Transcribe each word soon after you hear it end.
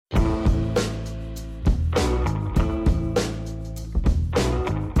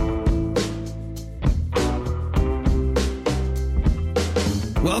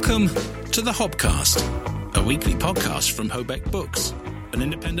Welcome to the Hobcast, a weekly podcast from Hobeck Books, an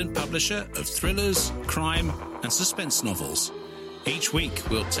independent publisher of thrillers, crime and suspense novels. Each week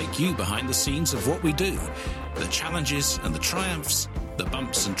we'll take you behind the scenes of what we do, the challenges and the triumphs, the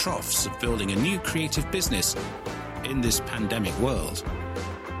bumps and troughs of building a new creative business in this pandemic world.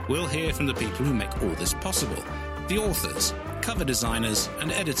 We'll hear from the people who make all this possible, the authors, cover designers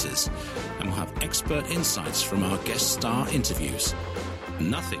and editors, and we'll have expert insights from our guest star interviews.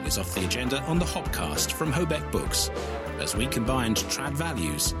 Nothing is off the agenda on the Hobcast from Hobeck Books, as we combined trad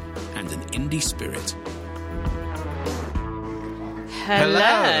values and an indie spirit. Hello,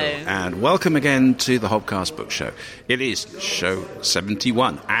 and welcome again to the Hobcast Book Show. It is show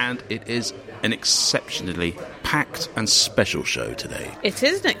 71, and it is an exceptionally packed and special show today. It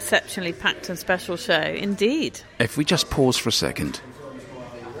is an exceptionally packed and special show, indeed. If we just pause for a second,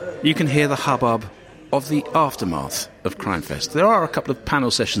 you can hear the hubbub of the aftermath of Crimefest. There are a couple of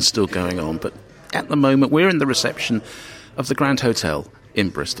panel sessions still going on, but at the moment we're in the reception of the Grand Hotel in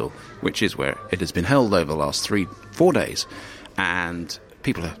Bristol, which is where it has been held over the last 3-4 days, and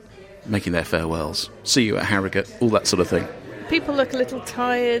people are making their farewells. See you at Harrogate, all that sort of thing. People look a little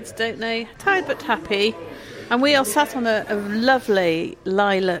tired, don't they? Tired but happy. And we are sat on a lovely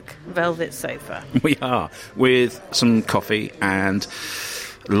lilac velvet sofa. We are, with some coffee and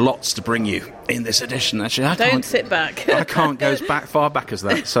lots to bring you in this edition. Actually, Don't sit back. I can't go as far back as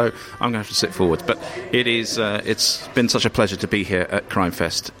that, so I'm going to have to sit forward. But it's been such a pleasure to be here at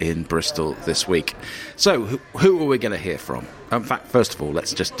Crimefest in Bristol this week. So, who are we going to hear from? In fact, first of all,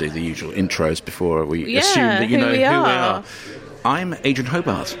 let's just do the usual intros before we assume that you know who we are. I'm Adrian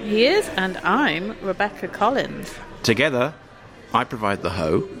Hobart. He is, and I'm Rebecca Collins. Together, I provide the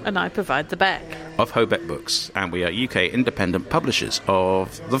Ho. And I provide the Beck. Of Hobeck Books, and we are UK independent publishers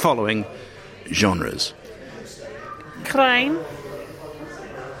of the following genres. Crime.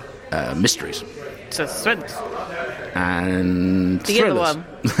 Mysteries. Suspense. And the thrillers.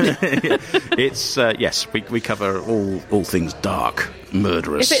 Other one. It's, yes, we cover all things dark,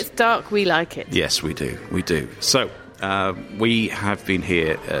 murderous. If it's dark, we like it. Yes, we do. So, we have been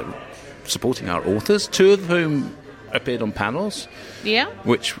here supporting our authors, two of whom appeared on panels,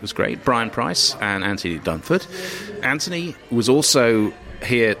 which was great. Brian Price and Anthony Dunford. Anthony was also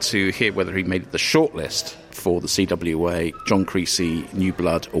here to hear whether he made the shortlist for the CWA John Creasy New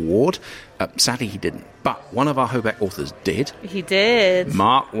Blood Award. Sadly, he didn't, but one of our Hobeck authors did. He did.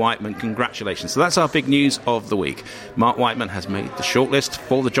 Mark Whiteman, congratulations. So that's our big news of the week. Mark Whiteman has made the shortlist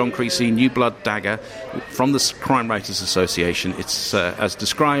for the John Creasy New Blood Dagger from the Crime Writers Association. It's as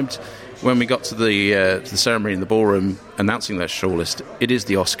described when we got to the ceremony in the ballroom announcing that shortlist. It is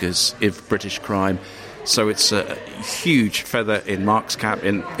the Oscars of British crime. So it's a huge feather in Mark's cap,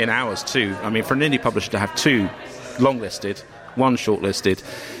 in ours too. I mean, for an indie publisher to have two long-listed, one shortlisted,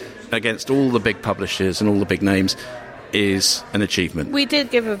 against all the big publishers and all the big names is an achievement. We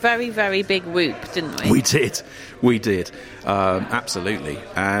did give a very, very big whoop, didn't we? We did. Absolutely.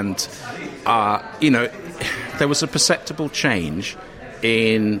 And, there was a perceptible change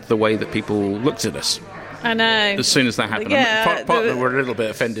in the way that people looked at us. I know. As soon as that happened. Yeah, I mean, part of them were a little bit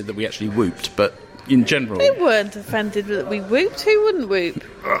offended that we actually whooped, but in general... They weren't offended that we whooped. Who wouldn't whoop?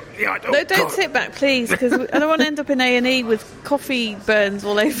 Don't sit back, please, because I don't want to end up in A&E with coffee burns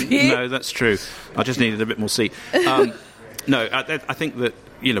all over you. No, that's true. I just needed a bit more seat. No, I think that,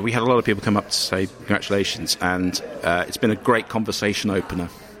 we had a lot of people come up to say congratulations, and it's been a great conversation opener.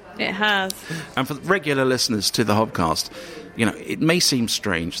 It has. And for regular listeners to the Hobcast, it may seem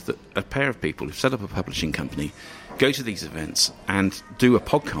strange that a pair of people who've set up a publishing company go to these events and do a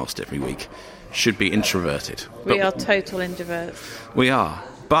podcast every week should be introverted. We are total introverts. We are.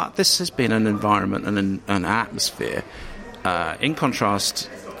 But this has been an environment and an atmosphere, in contrast,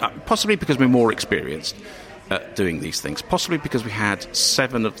 possibly because we're more experienced at doing these things, possibly because we had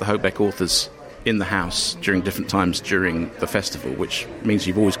 7 of the Hobeck authors in the house during different times during the festival, which means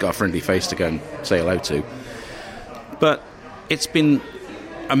you've always got a friendly face to go and say hello to. But it's been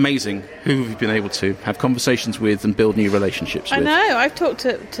amazing who we've been able to have conversations with and build new relationships with. I know, I've talked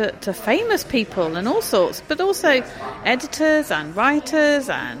to famous people and all sorts, but also editors and writers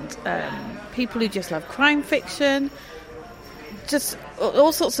and people who just love crime fiction, just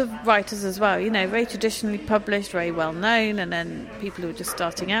all sorts of writers as well, very traditionally published, very well known, and then people who are just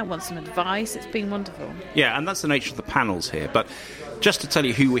starting out want some advice. It's been wonderful. Yeah, and that's the nature of the panels here. But just to tell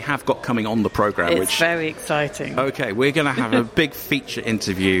you who we have got coming on the programme, it's very exciting. Okay, we're going to have a big feature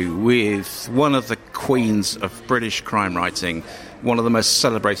interview with one of the queens of British crime writing, one of the most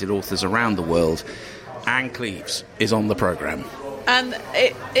celebrated authors around the world. Anne Cleeves is on the programme. And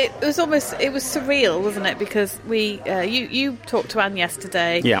it was surreal, wasn't it? Because you talked to Anne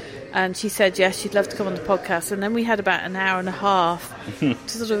yesterday, yeah, and she said yes, she'd love to come on the podcast, and then we had about an hour and a half to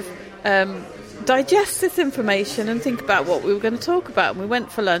sort of digest this information and think about what we were going to talk about. And we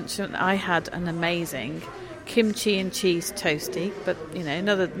went for lunch, and I had an amazing kimchi and cheese toasty, but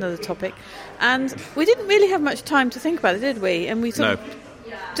another topic, and we didn't really have much time to think about it, did we? And we sort of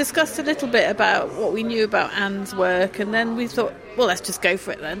discussed a little bit about what we knew about Anne's work, and then we thought, well, let's just go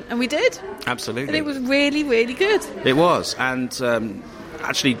for it then, and we did. Absolutely. And it was really, really good. It was. And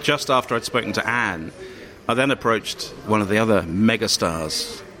actually, just after I'd spoken to Anne, I then approached one of the other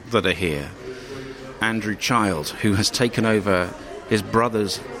megastars that are here, Andrew Child, who has taken over his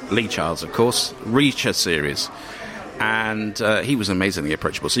brother's, Lee Child's, of course, Reacher series. And he was amazingly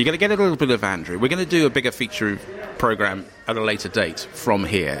approachable. So you're going to get a little bit of Andrew. We're going to do a bigger feature program at a later date from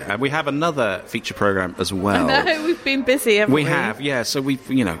here. And we have another feature program as well. I know, we've been busy, haven't we? We have, yeah. So we've,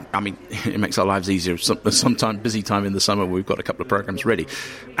 it makes our lives easier. Sometime busy time in the summer, we've got a couple of programs ready.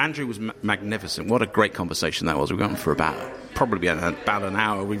 Andrew was magnificent. What a great conversation that was. We went on for probably about an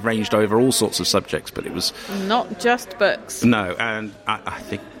hour. We ranged over all sorts of subjects, but it was... Not just books. No, and I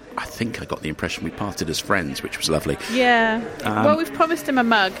think I got the impression we parted as friends, which was lovely. Yeah. Well, we've promised him a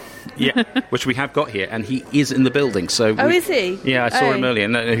mug. Yeah, which we have got here, and he is in the building. So is he? Yeah, I saw him earlier.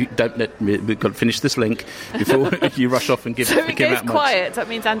 No, we've got to finish this link before you rush off and give so out mugs. So he goes quiet. That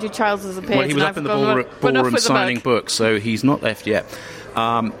means Andrew Childs has appeared. Well, he was up in the ballroom signing books, so he's not left yet.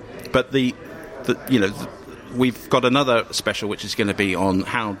 But we've got another special, which is going to be on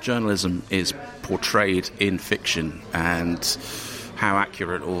how journalism is portrayed in fiction and how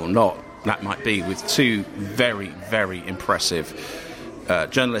accurate or not that might be, with two very, very impressive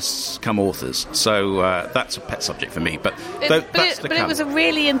journalists come authors. So that's a pet subject for me. But it was a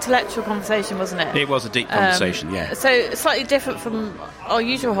really intellectual conversation, wasn't it? It was a deep conversation, yeah. So slightly different from our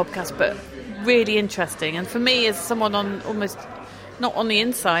usual Hobcast, but really interesting. And for me, as someone on almost not on the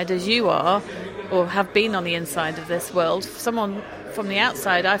inside as you are, or have been on the inside of this world, someone from the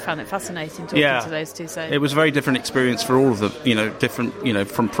outside, I found it fascinating talking to those two. So it was a very different experience for all of them. Different,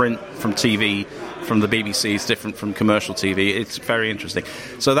 from print, from TV, from the BBC. It's different from commercial TV. It's very interesting.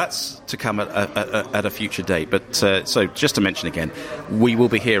 So that's to come at a future date. But so just to mention again, we will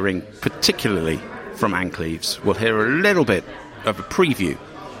be hearing particularly from Anne Cleeves. We'll hear a little bit of a preview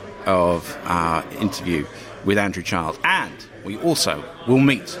of our interview with Andrew Child, and we also will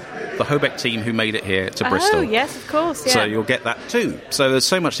meet the Hobeck team who made it here to Bristol. Oh, yes, of course, yeah. So you'll get that too. So there's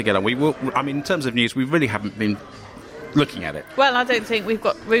so much to get on. In terms of news, we really haven't been looking at it. Well, I don't think we've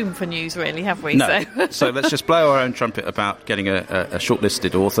got room for news, really, have we? No. So let's just blow our own trumpet about getting a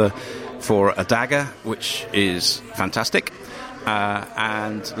shortlisted author for a dagger, which is fantastic.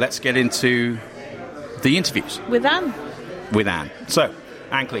 And let's get into the interviews. With Anne. So,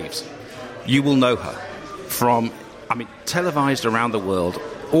 Anne Cleeves, you will know her from, televised around the world.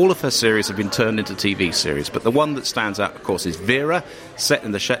 All of her series have been turned into TV series, but the one that stands out, of course, is Vera, set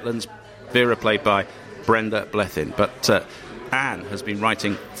in the Shetlands. Vera played by Brenda Blethyn. But Anne has been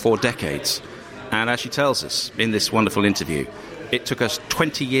writing for decades, and as she tells us in this wonderful interview, it took us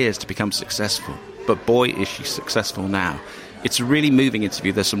 20 years to become successful, but boy, is she successful now. It's a really moving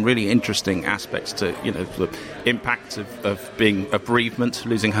interview. There's some really interesting aspects to, the impact of being a bereavement,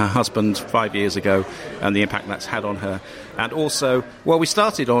 losing her husband 5 years ago, and the impact that's had on her. And also, we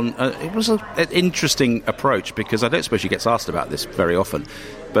started on, it was an interesting approach, because I don't suppose she gets asked about this very often,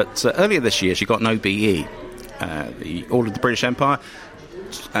 but earlier this year she got an OBE, the Order of the British Empire,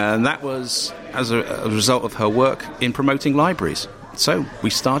 and that was as a result of her work in promoting libraries. So we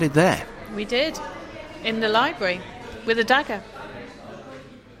started there. We did, in the library. With a dagger.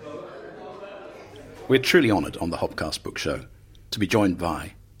 We're truly honoured on the Hobcast Book Show to be joined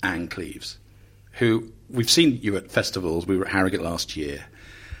by Anne Cleeves, who we've seen you at festivals. We were at Harrogate last year,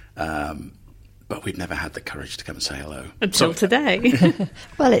 but we've never had the courage to come and say hello. Until today.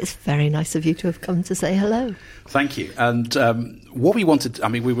 Well, it's very nice of you to have come to say hello. Thank you. And what we wanted,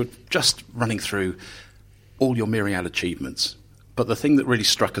 we were just running through all your myriad achievements, but the thing that really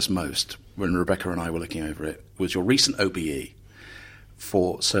struck us most when Rebecca and I were looking over it was your recent OBE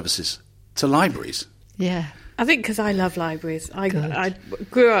for services to libraries. Yeah. I think because I love libraries. I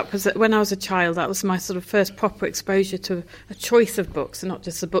grew up, when I was a child, that was my sort of first proper exposure to a choice of books, and not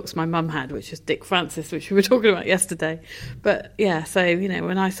just the books my mum had, which was Dick Francis, which we were talking about yesterday. But, yeah, so,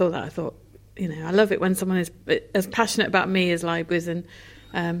 when I saw that, I thought, I love it when someone is as passionate about me as libraries. And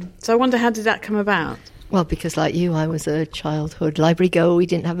so I wonder, how did that come about? Well, because like you, I was a childhood library goer. We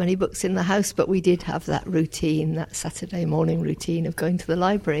didn't have many books in the house, but we did have that routine, that Saturday morning routine of going to the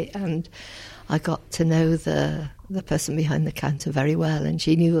library. And I got to know the person behind the counter very well, and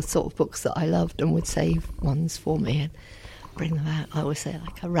she knew the sort of books that I loved and would save ones for me and bring them out. I always say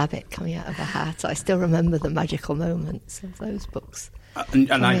like a rabbit coming out of a hat. I still remember the magical moments of those books.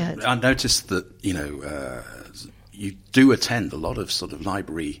 And I noticed that, you do attend a lot of sort of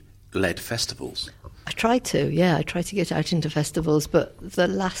library-led festivals. I try to get out into festivals, but the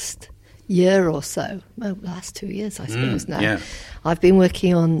last year or so, well, last 2 years, I suppose now, I've been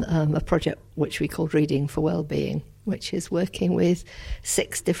working on a project which we called Reading for Wellbeing, which is working with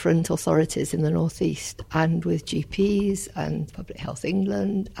 6 different authorities in the North East and with GPs and Public Health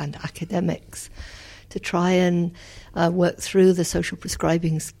England and academics to try and work through the social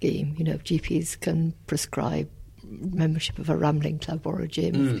prescribing scheme. GPs can prescribe membership of a rambling club or a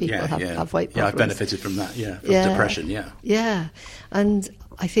gym if people have weight problems. Yeah, I've benefited from that, from depression, Yeah, and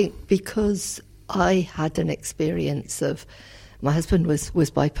I think because I had an experience of, my husband was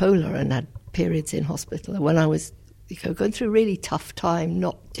bipolar and had periods in hospital, and when I was going through a really tough time,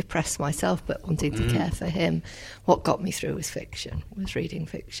 not depressed myself, but wanting to care for him, what got me through was reading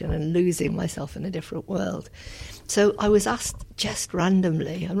fiction and losing myself in a different world. So I was asked just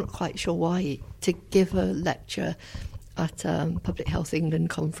randomly, I'm not quite sure why, to give a lecture at Public Health England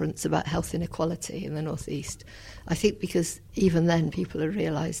conference about health inequality in the North East. I think because even then people have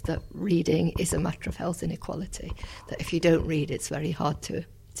realised that reading is a matter of health inequality, that if you don't read, it's very hard to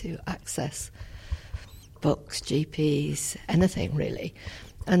access books, GPs, anything really.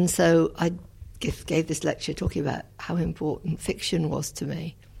 And so I gave this lecture talking about how important fiction was to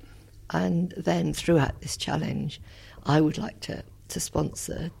me. And then throughout this challenge, I would like to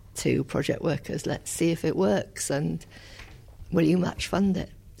sponsor 2 project workers. Let's see if it works, and will you match fund it?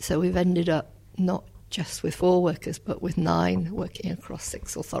 So we've ended up not just with 4 workers, but with 9 working across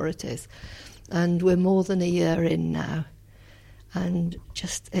 6 authorities. And we're more than a year in now. And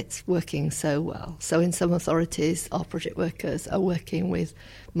it's working so well. So in some authorities, our project workers are working with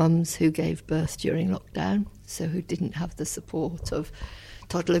mums who gave birth during lockdown, so who didn't have the support of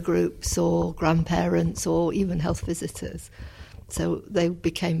toddler groups or grandparents or even health visitors. So they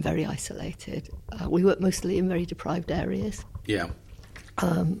became very isolated. We work mostly in very deprived areas. Yeah.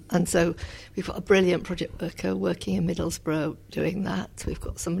 And so we've got a brilliant project worker working in Middlesbrough doing that. We've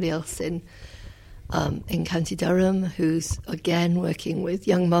got somebody else in County Durham, who's again working with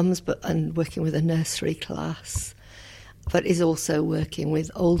young mums and working with a nursery class, but is also working with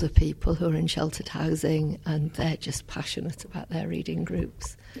older people who are in sheltered housing, and they're just passionate about their reading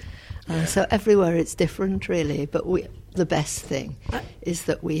groups. So everywhere it's different, really, but the best thing is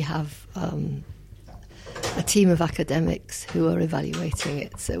that we have a team of academics who are evaluating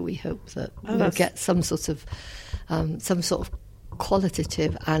it, so we hope that we'll get some sort of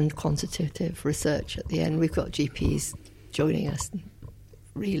qualitative and quantitative research at the end. We've got GPs joining us,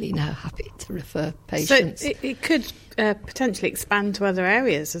 really now happy to refer patients. So it could potentially expand to other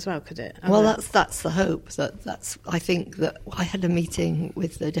areas as well, could it? Well, that's the hope. I think that I had a meeting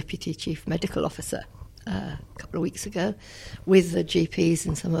with the Deputy Chief Medical Officer a couple of weeks ago with the GPs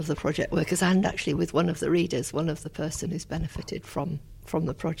and some of the project workers, and actually with one of the readers, one of the person who's benefited from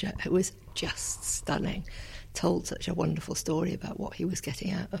the project, who was just stunning. Told such a wonderful story about what he was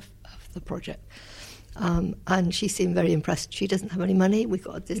getting out of the project. And she seemed very impressed. She doesn't have any money. We've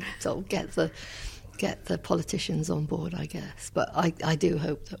got to sort of get the politicians on board, I guess. But I do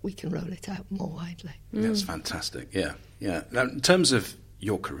hope that we can roll it out more widely. That's fantastic, yeah. Now, in terms of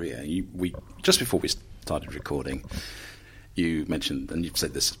your career, we just before we started recording, you mentioned, and you've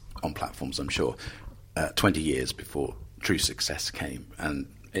said this on platforms, I'm sure, 20 years before true success came, and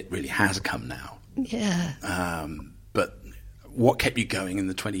it really has come now. Yeah. But what kept you going in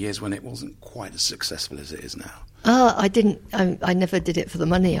the 20 years when it wasn't quite as successful as it is now? I never did it for the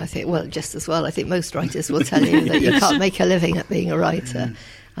money, I think. Well, just as well. I think most writers will tell you that you can't make a living at being a writer.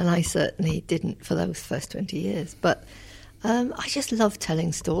 And I certainly didn't for those first 20 years. But I just love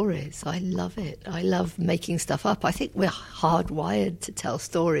telling stories. I love it. I love making stuff up. I think we're hardwired to tell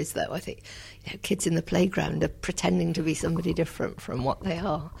stories, though. I think kids in the playground are pretending to be somebody different from what they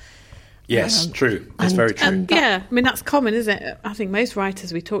are. Yes, true. It's very true. That's common, isn't it? I think most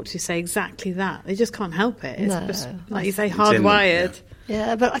writers we talk to say exactly that. They just can't help it. It's just, like you say, hardwired.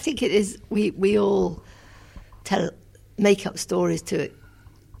 Yeah, but I think it is. We all make up stories to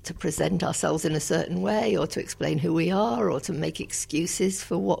present ourselves in a certain way, or to explain who we are, or to make excuses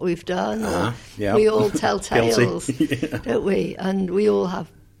for what we've done. We all tell tales, don't we? And we all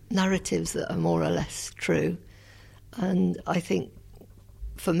have narratives that are more or less true. And I think,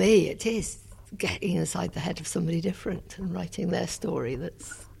 for me, it is getting inside the head of somebody different and writing their story.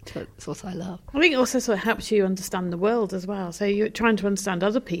 That's what I love. I think it also sort of helps you understand the world as well. So you're trying to understand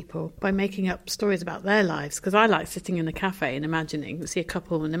other people by making up stories about their lives. Because I like sitting in a cafe and see a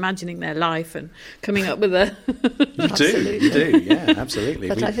couple and imagining their life and coming up with a... You do, yeah, absolutely.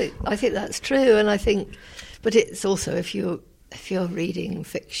 But I think that's true, and but it's also if you're reading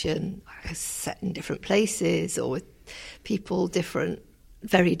fiction set in different places or with people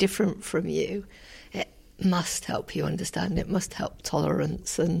very different from you, it must help you understand. It must help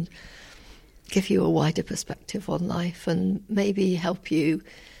tolerance and give you a wider perspective on life, and maybe help you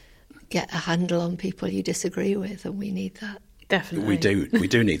get a handle on people you disagree with, and we need that. Definitely. We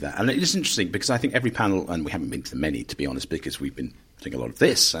do need that. And it is interesting because I think every panel, and we haven't been to many, to be honest, because we've been doing a lot of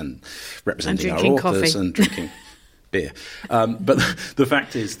this and representing our authors and drinking beer. But the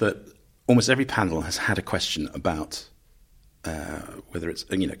fact is that almost every panel has had a question about whether it's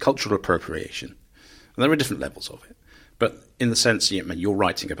cultural appropriation. And there are different levels of it. But in the sense, you're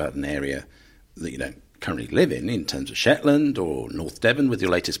writing about an area that you don't currently live in terms of Shetland or North Devon with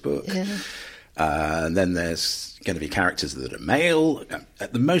your latest book. Yeah. And then there's going to be characters that are male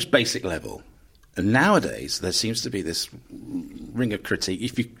at the most basic level. And nowadays, there seems to be this ring of critique.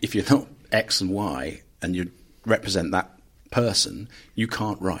 If you're not X and Y and you represent that person, you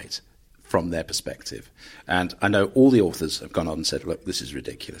can't write from their perspective. And I know all the authors have gone on and said, look, this is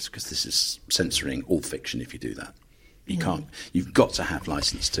ridiculous because this is censoring all fiction if you do that. You can't. You've got to have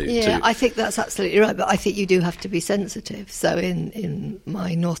license to. Yeah, I think that's absolutely right. But I think you do have to be sensitive. So in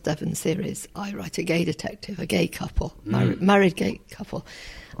my North Devon series, I write a gay detective, a gay couple, married gay couple.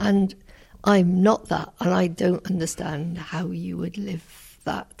 And I'm not that. And I don't understand how you would live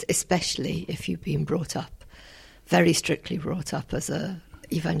that, especially if you've been very strictly brought up as a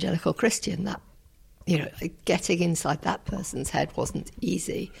evangelical Christian. That, getting inside that person's head wasn't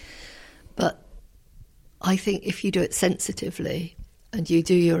easy. But I think if you do it sensitively and you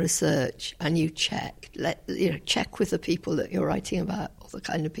do your research and you check with the people that you're writing about, or the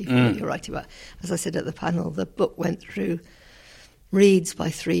kind of people that you're writing about. As I said at the panel, the book went through reads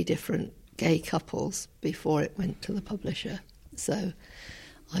by 3 different gay couples before it went to the publisher. So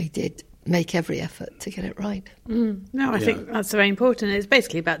I did make every effort to get it right. I think that's very important. It's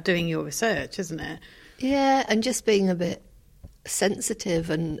basically about doing your research, isn't it? Yeah, and just being a bit sensitive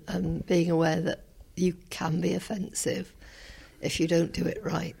and being aware that you can be offensive if you don't do it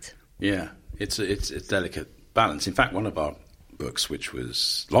right. Yeah, it's a delicate balance. In fact, one of our books, which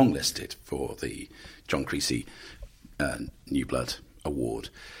was longlisted for the John Creasy New Blood Award,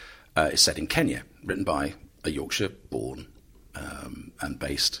 is set in Kenya, written by a Yorkshire-born and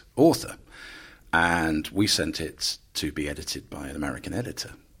based author. And we sent it to be edited by an American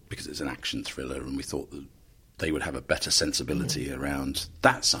editor because it's an action thriller, and we thought that they would have a better sensibility around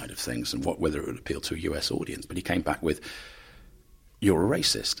that side of things and whether it would appeal to a US audience. But he came back with, you're a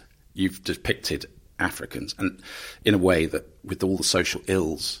racist. You've depicted Africans, and in a way that with all the social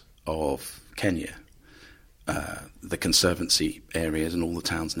ills of Kenya, the conservancy areas and all the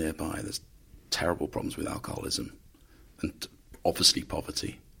towns nearby, there's terrible problems with alcoholism and obviously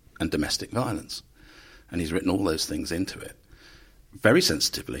poverty and domestic violence. And he's written all those things into it very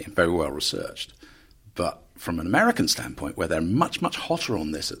sensitively and very well researched. But from an American standpoint, where they're much, much hotter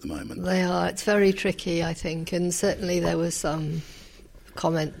on this at the moment. They are. It's very tricky, I think. And certainly there were some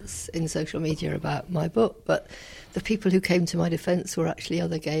comments in social media about my book, but the people who came to my defence were actually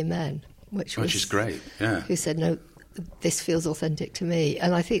other gay men, which is great, yeah. Who said, no, this feels authentic to me.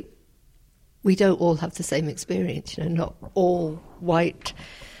 And I think we don't all have the same experience. Not all white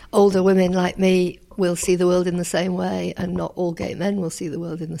older women like me will see the world in the same way, and not all gay men will see the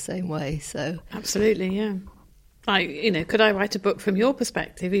world in the same way. So absolutely, yeah. Could I write a book from your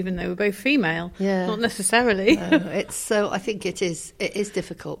perspective, even though we're both female? Yeah, not necessarily. I think it is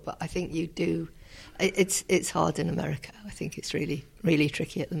difficult, but I think you do. It's hard in America. I think it's really, really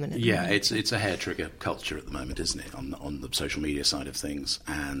tricky at the minute. Yeah, it's a hair trigger culture at the moment, isn't it? On the social media side of things,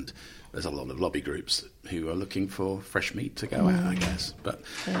 and there's a lot of lobby groups who are looking for fresh meat to go out, I guess. But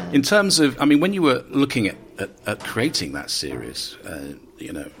in terms of, when you were looking at creating that series,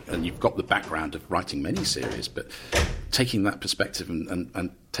 and you've got the background of writing many series, but taking that perspective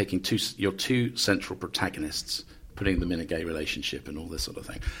and taking your 2 central protagonists, putting them in a gay relationship and all this sort of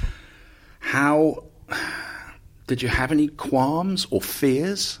thing, how did you have any qualms or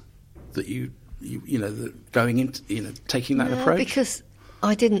fears that that going into taking that approach? Because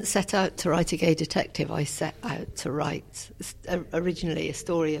I didn't set out to write a gay detective. I set out to write originally a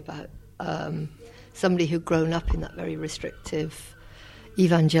story about somebody who'd grown up in that very restrictive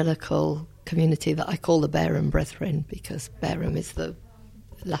evangelical community that I call the Bareham Brethren, because Bareham is the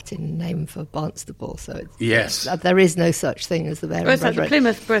Latin name for Barnstable. So yes, there is no such thing as the Bear Well, and it's like the Brethren.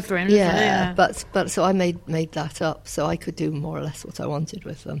 Plymouth Brethren. Yeah, but so I made that up, so I could do more or less what I wanted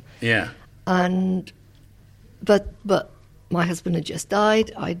with them. Yeah. But my husband had just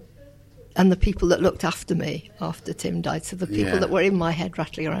died. And the people that looked after me after Tim died, so the people that were in my head,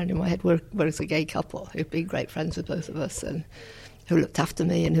 rattling around in my head, were a gay couple who'd been great friends with both of us and who looked after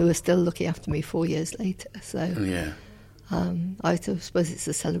me and who are still looking after me 4 years later. So I suppose it's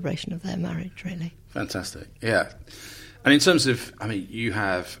a celebration of their marriage, really. Fantastic. Yeah. And in terms of, I mean, you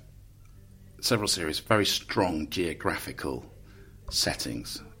have several series, very strong geographical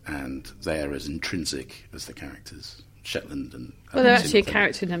settings, and they're as intrinsic as the characters. Shetland and... Well, they're actually a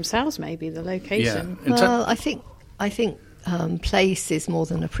character in themselves, maybe, the location. Yeah. Well, I think place is more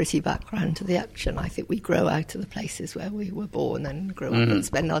than a pretty background to the action. I think we grow out of the places where we were born and grew up and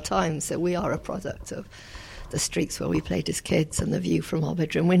spend our time. So we are a product of the streets where we played as kids and the view from our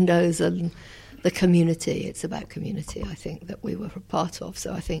bedroom windows and the community. It's about community, I think, that we were a part of.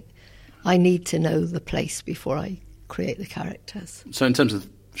 So I think I need to know the place before I create the characters. So in terms of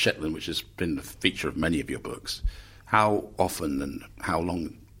Shetland, which has been a feature of many of your books, how often and how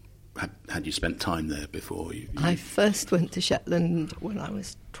long had you spent time there before you... I first went to Shetland when I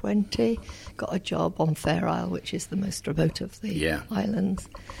was 20, got a job on Fair Isle, which is the most remote of the islands,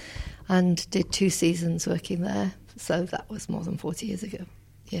 and did 2 seasons working there. So that was more than 40 years ago.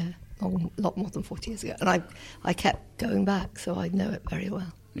 Yeah, a lot more than 40 years ago. And I kept going back, so I know it very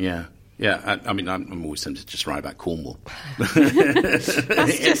well. Yeah. Yeah, I mean, I'm always tempted to just write about Cornwall.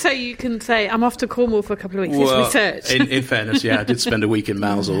 That's just so you can say, I'm off to Cornwall for a couple of weeks. Well, it's research. in fairness, I did spend a week in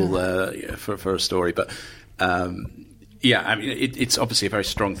Mousehole for a story. But, I mean, it's obviously a very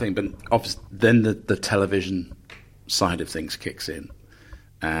strong thing. But then the television side of things kicks in.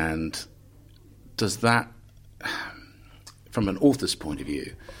 And does that, from an author's point of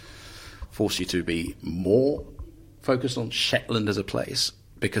view, force you to be more focused on Shetland as a place?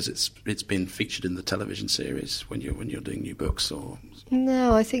 Because it's been featured in the television series when you're doing new books, or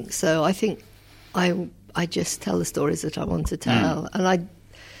no? I think so. I think I just tell the stories that I want to tell, and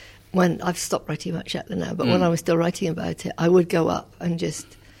when I've stopped writing about Shetland now, but when I was still writing about it, I would go up and just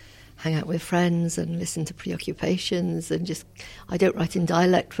hang out with friends and listen to preoccupations and just. I don't write in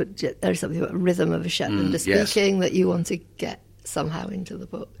dialect, but there's something about a rhythm of a Shetlander speaking that you want to get somehow into the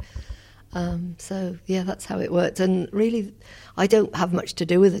book. So, that's how it worked. And really, I don't have much to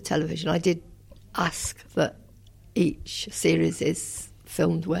do with the television. I did ask that each series is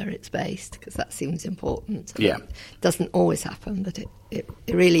filmed where it's based, because that seems important. Yeah. It doesn't always happen, but it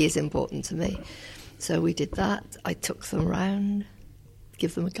really is important to me. So we did that. I took them round,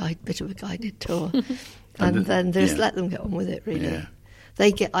 give them a bit of a guided tour, and then just let them get on with it, really. Yeah.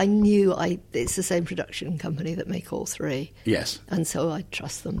 It's the same production company that make all 3. Yes. And so I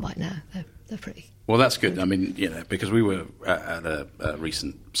trust them by now. They're pretty... Well, that's good. I mean, because we were at a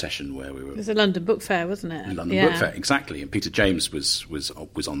recent session where we were... It was a London Book Fair, wasn't it? London Book Fair, exactly. And Peter James was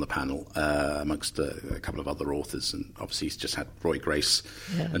on the panel amongst a couple of other authors, and obviously he's just had Roy Grace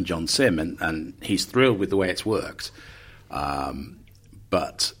and John Sim, and he's thrilled with the way it's worked.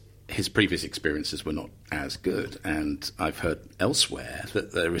 But his previous experiences were not as good, and I've heard elsewhere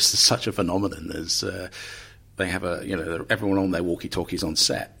that there is such a phenomenon as they have everyone on their walkie-talkies on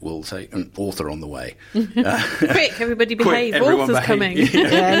set will say an author on the way. Quick, everybody behave, author's coming.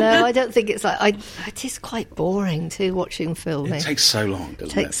 No, I don't think it's like... it is quite boring too, watching filming. It takes so long,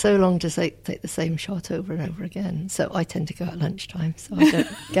 doesn't it? It takes so long to take the same shot over and over again, so I tend to go at lunchtime, so I don't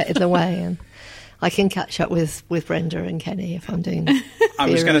get in the way, and I can catch up with Brenda and Kenny if I'm doing... I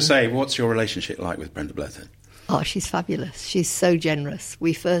was going to say, what's your relationship like with Brenda Blethyn? Oh, she's fabulous. She's so generous.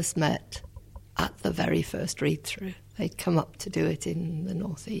 We first met at the very first read-through. They'd come up to do it in the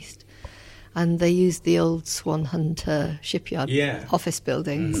northeast, and they used the old Swan Hunter shipyard office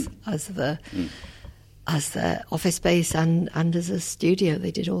buildings as their office space and as a studio.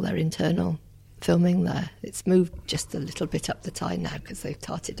 They did all their internal filming there. It's moved just a little bit up the Tyne now because they've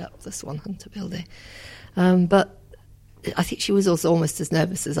tarted up the Swan Hunter building. But I think she was also almost as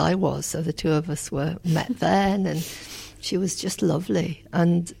nervous as I was, so the two of us met then, and she was just lovely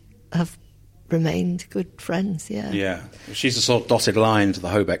and have remained good friends. Yeah, she's a sort of dotted line to the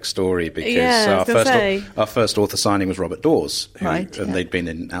Hobeck story, because our first author signing was Robert Dawes, and they'd been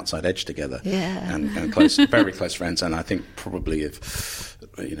in Outside Edge together, and close, very close friends, and I think probably have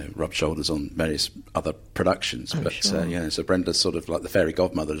rubbed shoulders on various other productions. So Brenda's sort of like the fairy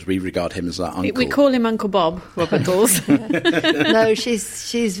godmother, as we regard him as our uncle. We call him Uncle Bob, Robert Dawes. No,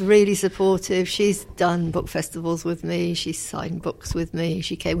 she's really supportive. She's done book festivals with me. She's signed books with me.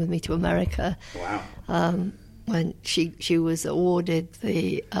 She came with me to America. Wow. when she was awarded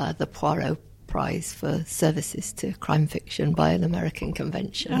the Poirot Prize for services to crime fiction by an American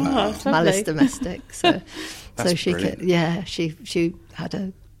convention, Malice Domestic. So she she had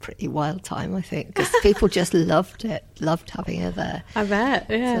a pretty wild time, I think, because people just loved having her there. I bet,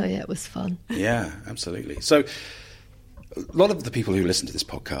 yeah. So it was fun. Yeah, absolutely. So a lot of the people who listen to this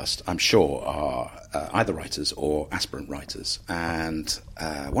podcast, I'm sure, are either writers or aspirant writers. And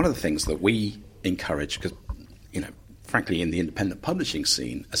one of the things that we encourage, because, frankly, in the independent publishing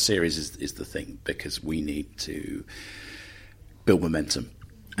scene, a series is the thing, because we need to build momentum.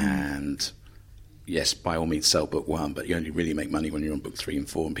 And yes, by all means, sell book 1, but you only really make money when you're on book 3 and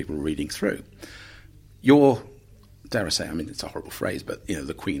 4 and people are reading through. You're, dare I say, it's a horrible phrase, but,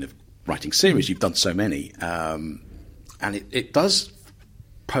 the queen of writing series. You've done so many. And it does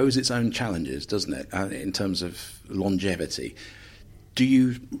pose its own challenges, doesn't it, in terms of longevity. Do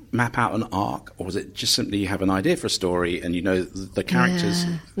you map out an arc, or is it just simply you have an idea for a story and the characters?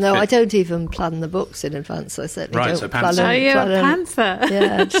 Yeah. No, I don't even plan the books in advance. I certainly don't plan them. Oh, you're a panther.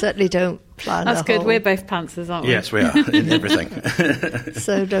 Yeah, I certainly don't plan. That's good. We're both panthers, aren't we? Yes, we are in everything.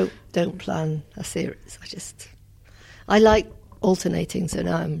 So don't plan a series. I like alternating. So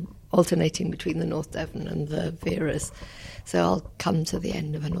now I'm alternating between the North Devon and the Vera's. So I'll come to the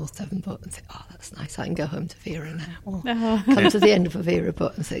end of a North Devon book and think, oh, that's nice, I can go home to Vera now. Or come to the end of a Vera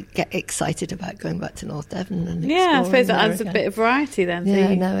book and say, get excited about going back to North Devon. And I suppose that adds a bit of variety then.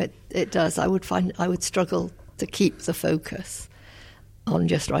 Yeah, no, it does. I would struggle to keep the focus on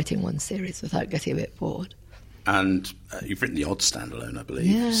just writing one series without getting a bit bored. And you've written the odd standalone, I believe.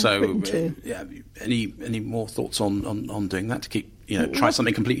 Yeah, so any more thoughts on doing that to keep try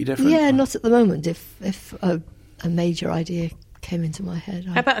something completely different? Yeah, not at the moment. If a major idea came into my head.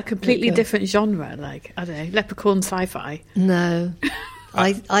 How about a completely different genre, like, I don't know, leprechaun sci-fi? No.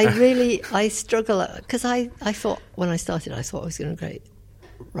 I struggle, because I thought, when I started, I thought I was going to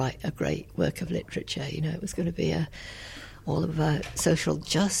write a great work of literature. It was going to be all about social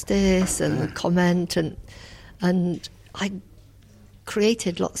justice and the comment, and I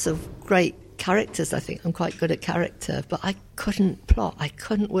created lots of great characters. I think I'm quite good at character, but I couldn't plot. I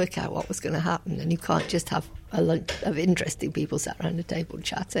couldn't work out what was going to happen, and you can't just have a lunch of interesting people sat around a table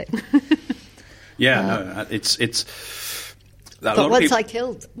chatting. It's. But once I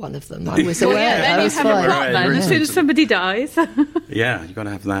killed one of them, I was aware. Then you have a plot. Then as soon as somebody dies. Yeah, you've got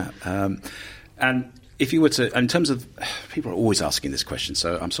to have that. And if you were to, in terms of, people are always asking this question,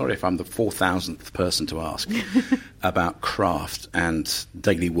 so I'm sorry if I'm the 4,000th person to ask about craft and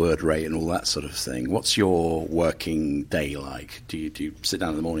daily word rate and all that sort of thing. What's your working day like? Do you sit down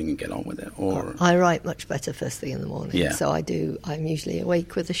in the morning and get on with it? Or I write much better first thing in the morning. Yeah. So I'm usually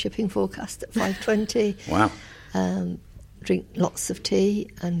awake with the shipping forecast at 5:20. Wow. Drink lots of tea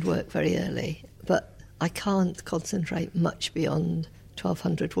and work very early. But I can't concentrate much beyond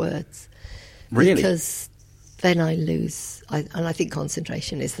 1,200 words. Really? Because then I lose, and I think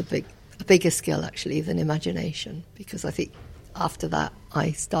concentration is a bigger skill actually than imagination, because I think after that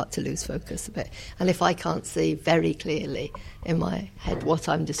I start to lose focus a bit. And if I can't see very clearly in my head what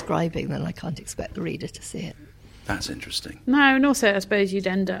I'm describing, then I can't expect the reader to see it. That's interesting. No, and also I suppose you'd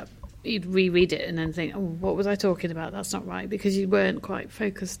reread it and then think, oh, what was I talking about? That's not right, because you weren't quite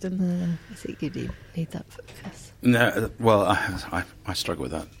focused. And I think you need that focus. No, well, I struggle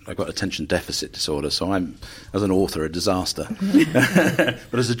with that. I've got attention deficit disorder, so I'm, as an author, a disaster.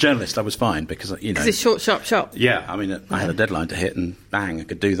 But as a journalist, I was fine, because it's short, sharp, sharp. Yeah, I had a deadline to hit, and bang, I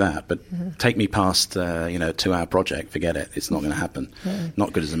could do that. But take me past, a 2-hour project, forget it. It's not going to happen.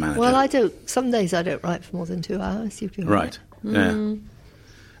 Not good as a manager. Well, some days I don't write for more than 2 hours. You'd be right. Yeah.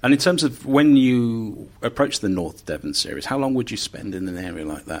 And in terms of when you approach the North Devon series, how long would you spend in an area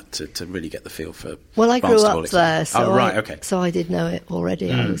like that to really get the feel for? Well, I grew up there, so okay. So I did know it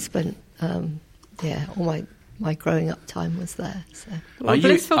already. I spent, all my growing up time was there. So. Well,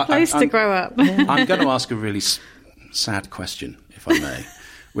 blissful place to grow up. I'm going to ask a really sad question, if I may,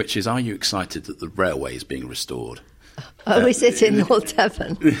 which is: are you excited that the railway is being restored? Oh, is it in North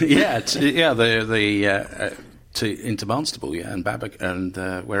Devon? Into Barnstable, and Babbitt, and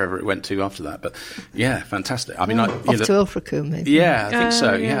wherever it went to after that. But yeah, fantastic. I mean, off to Ilfracombe, maybe. Yeah, I think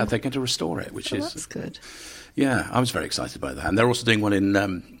so. Yeah, they're going to restore it, which is that's good. Yeah, I was very excited by that. And they're also doing one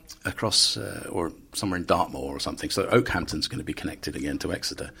in across or somewhere in Dartmoor or something. So Oakhampton's going to be connected again to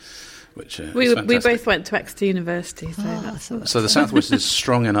Exeter, which we both went to Exeter University. So the Southwest is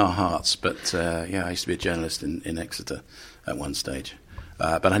strong in our hearts. But I used to be a journalist in Exeter at one stage.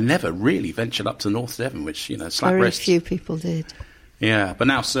 But I never really ventured up to North Devon, which, slap very wrists. Few people did. Yeah, but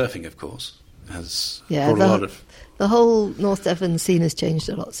now surfing, of course, has brought a lot of... The whole North Devon scene has changed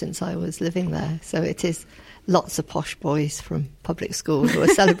a lot since I was living there. So it is lots of posh boys from public school who are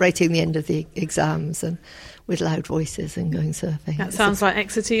celebrating the end of the exams and with loud voices and going surfing. That sounds like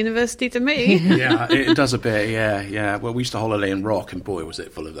Exeter University to me. Yeah, it does a bit, yeah. Well, we used to holiday in Rock, and boy, was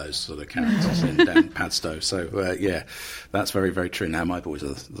it full of those sort of characters down Padstow. So, yeah, that's very, very true. Now, my boys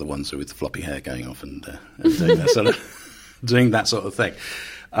are the ones who with the floppy hair going off and doing, doing that sort of thing.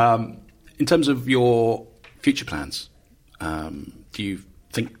 In terms of your future plans, do you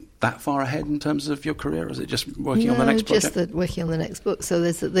think that far ahead in terms of your career, or is it just working on the next project? Just working on the next book. So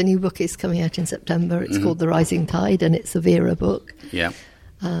the new book is coming out in September. It's called The Rising Tide, and it's a Vera book. Yeah.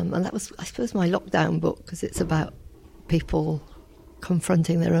 And that was, I suppose, my lockdown book, because it's about people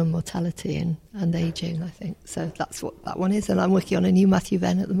confronting their own mortality and ageing, I think. So that's what that one is. And I'm working on a new Matthew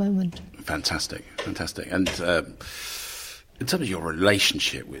Venn at the moment. Fantastic. And in terms of your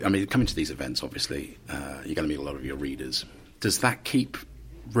relationship with, coming to these events, obviously, you're going to meet a lot of your readers. Does that keep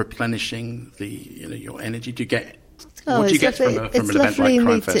replenishing your energy? Do you get what do you get from an event like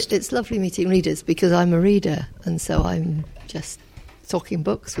Crimefest? It's lovely meeting readers, because I'm a reader, and so I'm just talking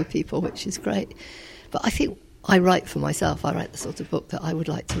books with people, which is great. But I think I write for myself. I write the sort of book that I would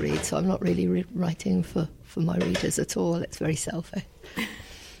like to read, so I'm not really writing for my readers at all. It's very selfish.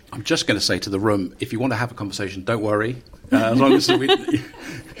 I'm just going to say to the room, if you want to have a conversation, don't worry. As long as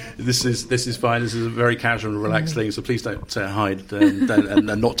this is fine. This is a very casual and relaxed thing, so please don't hide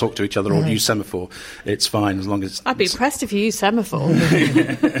and not talk to each other or use semaphore. It's fine as long as... I'd be impressed if you use semaphore.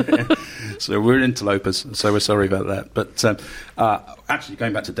 So we're interlopers, so we're sorry about that. But actually,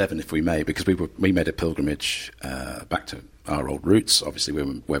 going back to Devon, if we may, because we made a pilgrimage back to our old roots, obviously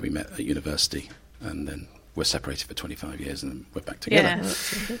where we met at university, and then we're separated for 25 years and then we're back together.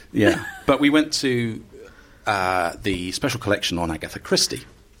 Yeah. But we went to the special collection on Agatha Christie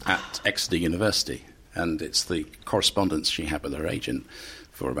at Exeter University, and it's the correspondence she had with her agent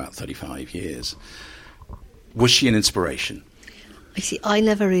for about 35 years. Was she an inspiration? I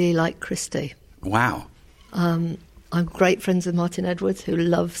never really liked Christie. Wow. I'm great friends with Martin Edwards, who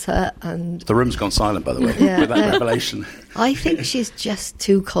loves her. And the room's gone silent, by the way, with that revelation. I think she's just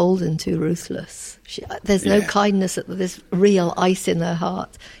too cold and too ruthless. There's no kindness. There's real ice in her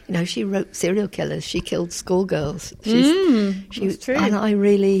heart. She wrote serial killers. She killed schoolgirls. That's true. And I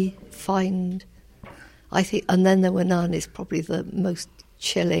really find... I think... And Then There Were None is probably the most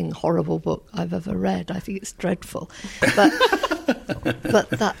chilling, horrible book I've ever read. I think it's dreadful. But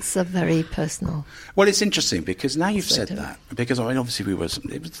that's a very personal... Well, it's interesting, because now you've said that, because obviously it was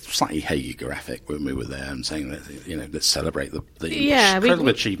slightly hagiographic when we were there and saying that, let's celebrate the incredible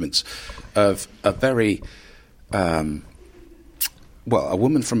achievements of a very... a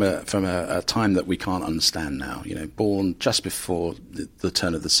woman from a time that we can't understand now, born just before the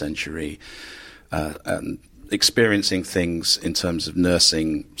turn of the century, and experiencing things in terms of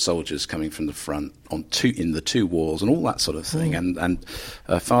nursing soldiers coming from the front in the two wars and all that sort of thing, and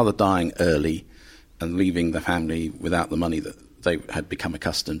her father dying early and leaving the family without the money that they had become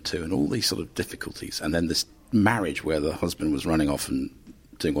accustomed to, and all these sort of difficulties, and then this marriage where the husband was running off and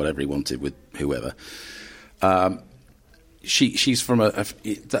doing whatever he wanted with whoever. She's from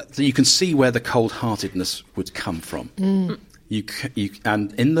you can see where the cold-heartedness would come from.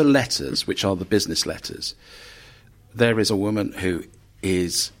 And in the letters, which are the business letters, there is a woman who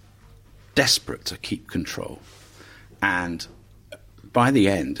is desperate to keep control. And by the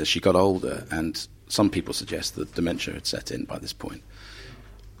end, as she got older, and some people suggest that dementia had set in by this point,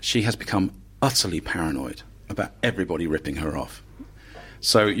 she has become utterly paranoid about everybody ripping her off.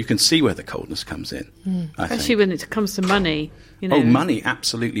 So you can see where the coldness comes in. Especially when it comes to money. Oh, money,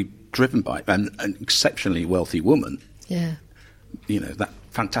 absolutely driven by an exceptionally wealthy woman. Yeah. That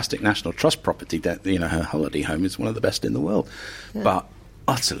fantastic National Trust property that, her holiday home is one of the best in the world. Yeah. But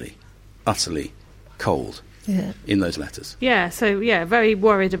utterly, utterly cold in those letters. Yeah, so, very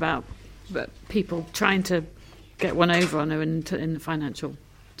worried about people trying to get one over on her in the financial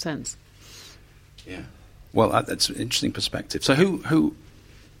sense. Yeah. Well, that's an interesting perspective. So who,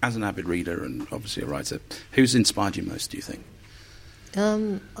 as an avid reader and obviously a writer, who's inspired you most, do you think?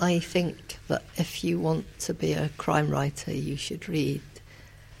 I think that if you want to be a crime writer, you should read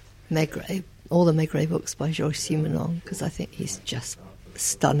Maigret, all the Maigret books by Georges Simenon, because I think he's just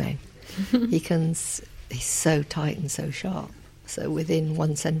stunning. He's so tight and so sharp. So within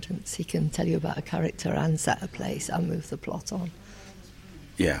one sentence, he can tell you about a character and set a place and move the plot on.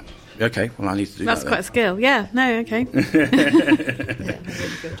 Yeah. Okay. Well, I need to do that. That's quite a skill. Yeah. No. Okay. Really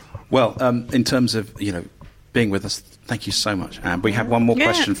good. Well, in terms of being with us, thank you so much. And we have one more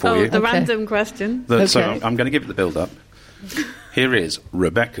question for you. The random question. So I'm going to give it the build-up. Here is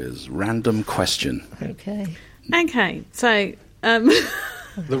Rebecca's random question. Okay. So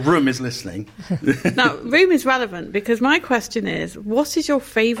The room is listening. Now, room is relevant because my question is, what is your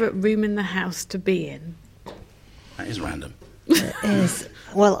favourite room in the house to be in? That is random. It is.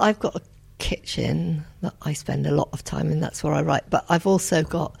 Well, I've got a kitchen that I spend a lot of time in. That's where I write. But I've also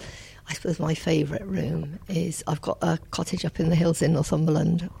got, I suppose my favourite room is, I've got a cottage up in the hills in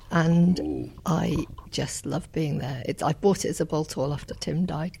Northumberland, and I just love being there. I bought it as a bolt hall after Tim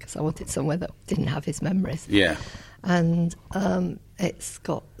died because I wanted somewhere that didn't have his memories. Yeah. And it's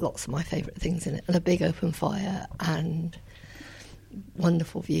got lots of my favourite things in it, and a big open fire, and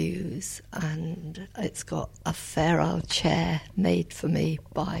wonderful views, and it's got a Fair Isle chair made for me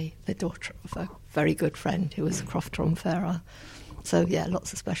by the daughter of a very good friend who was a crofter on Fair Isle. So, yeah,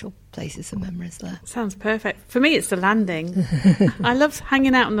 lots of special places and memories there. Sounds perfect. For me, it's the landing. I love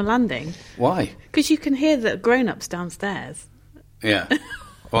hanging out on the landing. Why? Because you can hear the grown-ups downstairs. Yeah.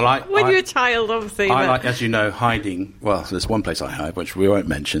 Well, when you're a child, obviously. I like, as you know, hiding. Well, there's one place I hide, which we won't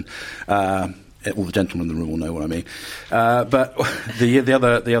mention. All the gentlemen in the room will know what I mean. But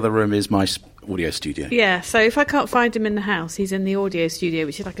the other room is my audio studio. Yeah, so if I can't find him in the house, he's in the audio studio,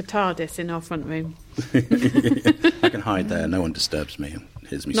 which is like a TARDIS in our front room. I can hide there. No one disturbs me and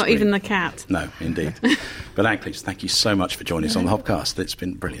hears me Not scream. even the cat. No, indeed. But Anne Cleeves, thank you so much for joining us on the Hobcast. It's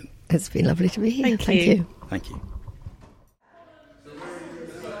been brilliant. It's been lovely to be here. Thank you. Thank you.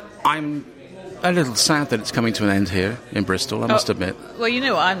 I'm a little sad that it's coming to an end here in Bristol, I must admit. Well, you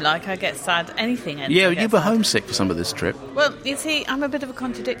know what I'm like. I get sad. Anything ends. Yeah, you were homesick for some of this trip. Well, you see, I'm a bit of a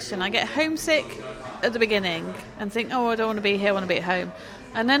contradiction. I get homesick at the beginning and think, oh, I don't want to be here, I want to be at home.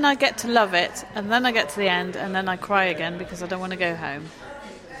 And then I get to love it, and then I get to the end, and then I cry again because I don't want to go home.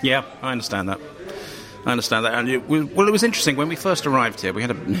 Yeah, I understand that. And it was interesting. When we first arrived here, we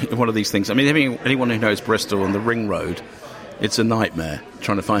had one of these things. I mean, anyone who knows Bristol and the Ring Road, it's a nightmare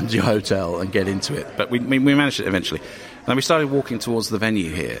trying to find your hotel and get into it. But we managed it eventually. And we started walking towards the venue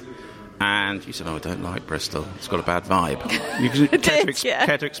here. And you said, oh, I don't like Bristol. It's got a bad vibe. You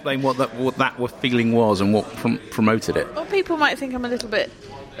care to explain what that feeling was and what promoted it? Well, people might think I'm a little bit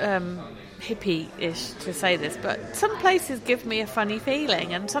hippie-ish to say this, but some places give me a funny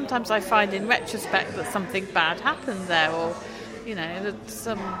feeling. And sometimes I find in retrospect that something bad happened there, or, you know, that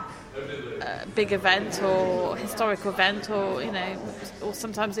some big event or historical event, or, you know, or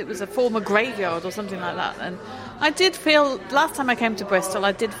sometimes it was a former graveyard or something like that. And I did feel, last time I came to Bristol,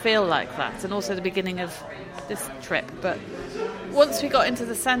 I did feel like that, and also the beginning of this trip. But once we got into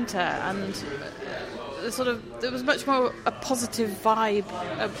the centre, and there was much more a positive vibe,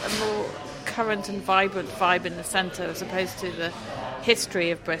 a more current and vibrant vibe in the centre as opposed to the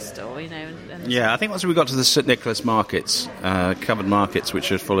history of Bristol, you know. Yeah, I think once we got to the St Nicholas markets, covered markets,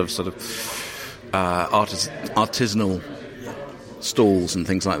 which are full of sort of artisanal stalls and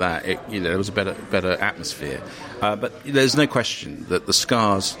things like that, there was a better atmosphere. But there's no question that the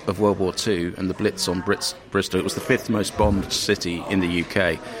scars of World War II and the Blitz on Bristol, it was the 5th most bombed city in the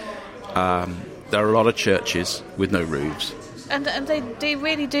UK. There are a lot of churches with no roofs. And they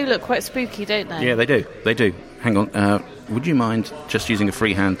really do look quite spooky, don't they? Yeah, they do. Hang on. Would you mind just using a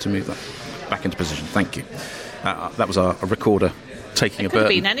free hand to move that back into position? Thank you. That was a recorder taking a burden. It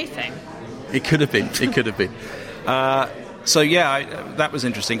could have been anything. It could have been. So, yeah, that was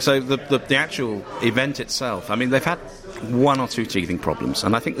interesting. So the actual event itself, I mean, they've had one or two teething problems,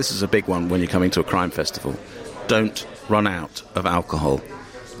 and I think this is a big one when you're coming to a crime festival. Don't run out of alcohol,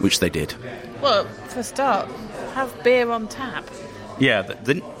 which they did. Well, for a start, have beer on tap. Yeah,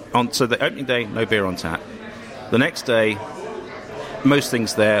 so the opening day, no beer on tap. The next day, most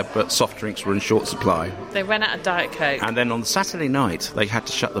things there, but soft drinks were in short supply. They ran out of Diet Coke. And then on the Saturday night, they had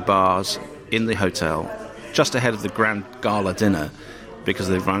to shut the bars in the hotel just ahead of the grand gala dinner because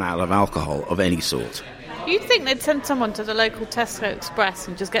they've run out of alcohol of any sort. You'd think they'd send someone to the local Tesco Express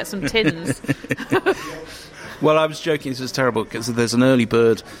and just get some tins. Well, I was joking, this is terrible, because there's an early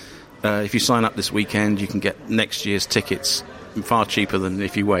bird. If you sign up this weekend, you can get next year's tickets far cheaper than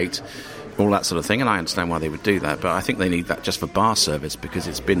if you wait, all that sort of thing, and I understand why they would do that, but I think they need that just for bar service because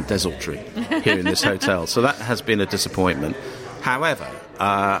it's been desultory here in this hotel, so that has been a disappointment. However,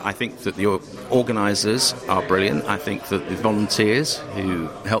 I think that the organisers are brilliant. I think that the volunteers who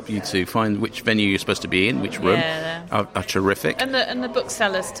help you to find which venue you're supposed to be in, which room, are terrific. And the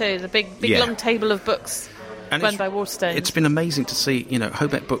booksellers too, the big long table of books run by Waterstones. It's been amazing to see,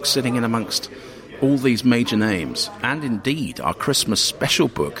 Hobeck Books sitting in amongst all these major names, and indeed our Christmas special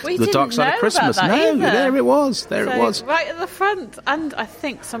book, The Dark Side of Christmas. There it was. Right at the front. And I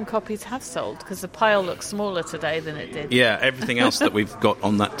think some copies have sold because the pile looks smaller today than it did. Yeah, everything else that we've got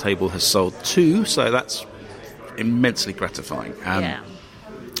on that table has sold too, so that's immensely gratifying. We're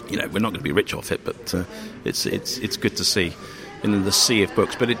not going to be rich off it, but it's good to see. in the sea of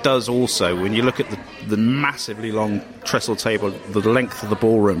books. But it does also, when you look at the massively long trestle table, the length of the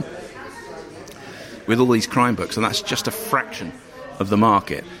ballroom, with all these crime books, and that's just a fraction of the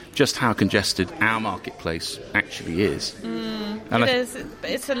market, just how congested our marketplace actually is. It is.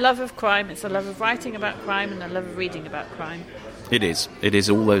 It's a love of crime. It's a love of writing about crime and a love of reading about crime. It is. It is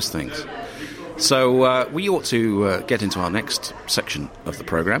all those things. So we ought to get into our next section of the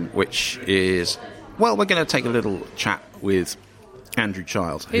programme, which is, well, we're going to take a little chat with Andrew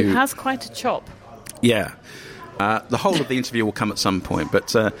Child. Who has quite a chop. Yeah. The whole of the interview will come at some point,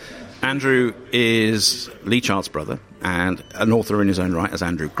 but Andrew is Lee Child's brother and an author in his own right, as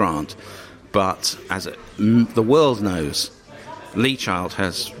Andrew Grant. But as the world knows, Lee Child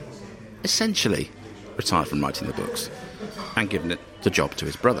has essentially retired from writing the books and given it the job to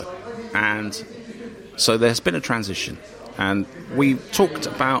his brother. And so there's been a transition. And we talked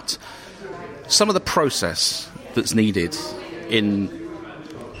about some of the process that's needed in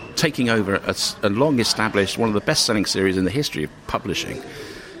taking over a long-established, one of the best-selling series in the history of publishing.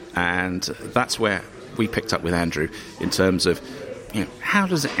 And that's where we picked up with Andrew in terms of, how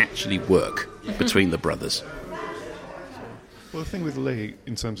does it actually work between the brothers? Well, the thing with Lee,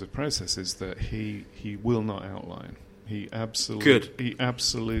 in terms of process, is that he will not outline. He absolutely...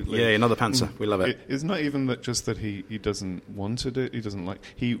 Yeah, another pantser. We love it. It's not even that just that he doesn't want to do it. He doesn't like...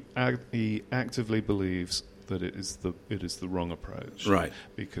 He actively believes that it is the wrong approach. Right.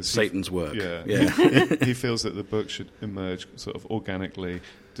 Because Satan's work. Yeah. He feels that the book should emerge sort of organically,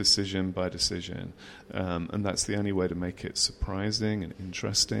 decision by decision, and that's the only way to make it surprising and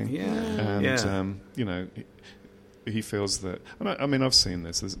interesting. Yeah. And he feels that. And I mean, I've seen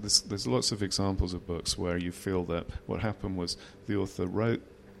this. There's lots of examples of books where you feel that what happened was the author wrote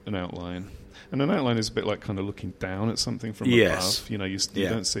an outline. And an outline is a bit like kind of looking down at something from above. You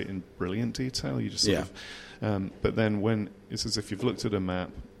don't see it in brilliant detail. You just sort of... but then when it's as if you've looked at a map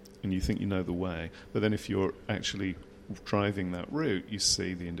and you think you know the way, but then if you're actually driving that route, you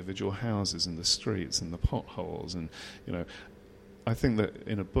see the individual houses and the streets and the potholes. And, I think that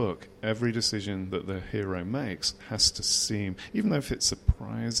in a book, every decision that the hero makes has to seem, even though if it's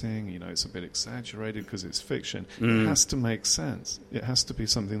surprising, it's a bit exaggerated because it's fiction, it has to make sense. It has to be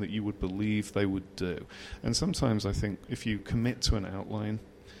something that you would believe they would do. And sometimes I think if you commit to an outline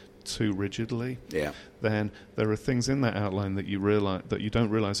too rigidly, then there are things in that outline that you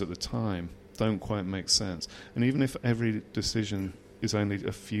don't realize at the time don't quite make sense. And even if every decision is only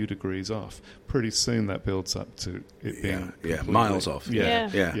a few degrees off, pretty soon that builds up to it being miles off. Yeah.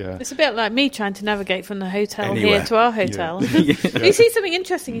 It's a bit like me trying to navigate from the hotel Anywhere. here to our hotel. You see something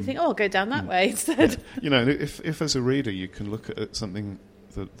interesting, you think, I'll go down that way instead. If as a reader you can look at something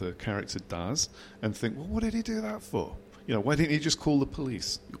that the character does and think, well, what did he do that for? Why didn't he just call the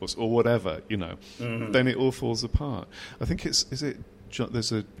police or whatever? Then it all falls apart. I think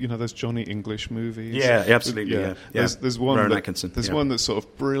there's Johnny English movies. Yeah, absolutely. Yeah. There's one Rowan that, Atkinson. There's one that sort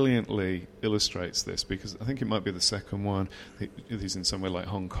of brilliantly illustrates this, because I think it might be the second one. He's in somewhere like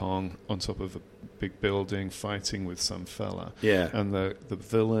Hong Kong on top of a big building fighting with some fella. Yeah. And the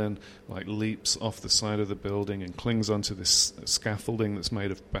villain leaps off the side of the building and clings onto this scaffolding that's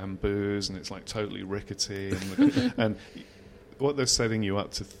made of bamboos, and it's totally rickety and what they're setting you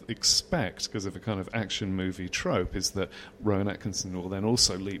up to expect, because of a kind of action movie trope, is that Rowan Atkinson will then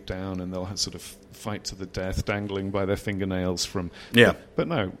also leap down and they'll sort of fight to the death, dangling by their fingernails from... Yeah. But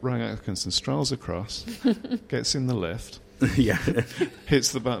no, Rowan Atkinson strolls across, gets in the lift,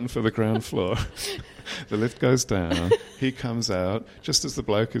 hits the button for the ground floor, the lift goes down, he comes out, just as the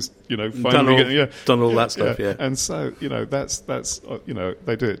bloke is, finally... Done all that stuff, yeah. And so, that's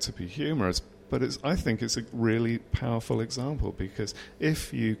they do it to be humorous. But I think it's a really powerful example, because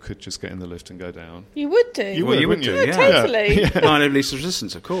if you could just get in the lift and go down... You would do. You would, wouldn't you? Yeah, totally. Line of least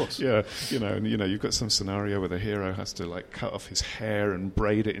resistance, of course. Yeah, and you've got some scenario where the hero has to cut off his hair and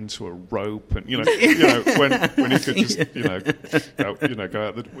braid it into a rope, and when he could just go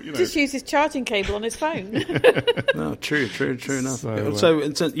out the just use his charging cable on his phone. No, true enough.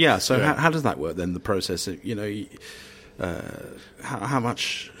 So how does that work then? The process,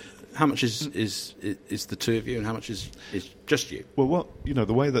 how much is the two of you, and how much is just you? Well,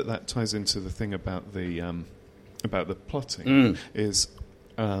 the way that ties into the thing about the plotting is,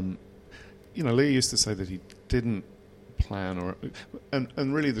 Lee used to say that he didn't plan,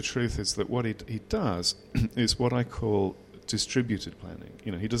 and really the truth is that what he does is what I call distributed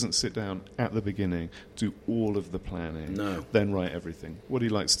planning. He doesn't sit down at the beginning, do all of the planning, then write everything. What he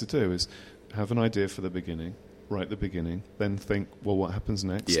likes to do is have an idea for the beginning, right at the beginning, then think, well, what happens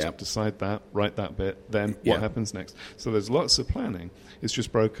next? Yeah. Decide that, write that bit, then Yeah. what happens next? So there's lots of planning. It's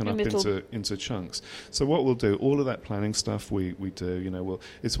just broken up into chunks. So what we'll do, all of that planning stuff we do,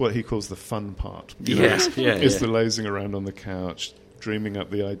 it's what he calls the fun part. It's the lazing around on the couch, dreaming up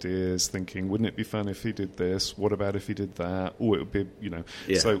the ideas, thinking, wouldn't it be fun if he did this? What about if he did that? Or it would be,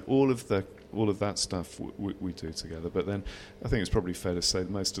 So all of that stuff we do together. But then I think it's probably fair to say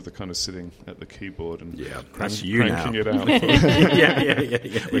most of the kind of sitting at the keyboard and cranking it out.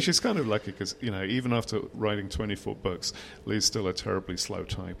 yeah. Which is kind of lucky because, even after writing 24 books, Lee's still a terribly slow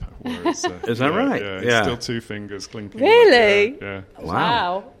typer. Whereas, is that right? Yeah, still 2 fingers clinking. Really? Yeah.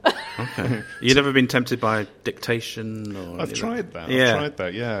 Wow. Okay. You've never been tempted by dictation? I've tried that.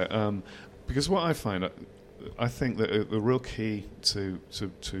 Because what I find, I think that the real key to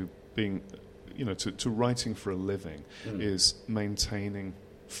being, to writing for a living is maintaining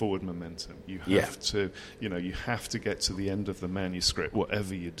forward momentum. You have to get to the end of the manuscript,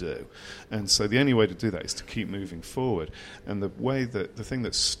 whatever you do. And so the only way to do that is to keep moving forward. And the thing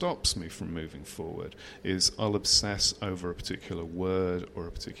that stops me from moving forward is I'll obsess over a particular word or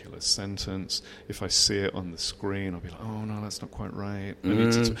a particular sentence. If I see it on the screen, I'll be like, oh no, that's not quite right.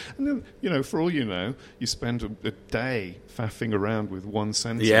 And then, for all you know, you spend a day faffing around with one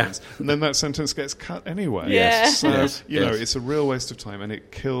sentence, and then that sentence gets cut anyway. Yes. So, it's a real waste of time, and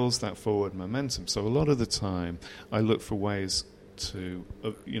it kills that forward momentum. So a lot of the time I look for ways to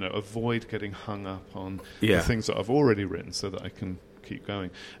avoid getting hung up on the things that I've already written so that I can keep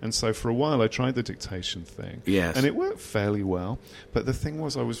going. And so for a while I tried the dictation thing, and it worked fairly well, but the thing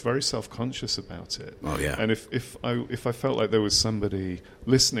was I was very self-conscious about it. And if I felt like there was somebody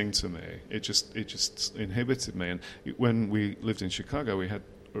listening to me, it just inhibited me. And when we lived in Chicago, we had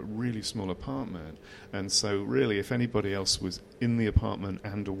a really small apartment, and so really if anybody else was in the apartment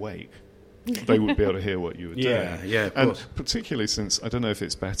and awake, they would be able to hear what you were doing. Of and course. Particularly since, I don't know if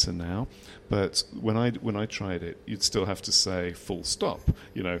it's better now, but when I tried it, you'd still have to say full stop.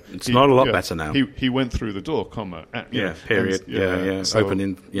 It's not a lot better now. He went through the door, comma, period. So,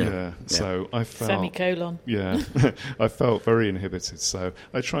 opening. So I felt semicolon. I felt very inhibited. So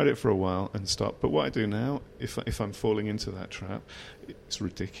I tried it for a while and stopped. But what I do now, if I'm falling into that trap, it's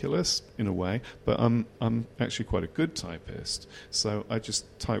ridiculous in a way, but I'm actually quite a good typist. So I just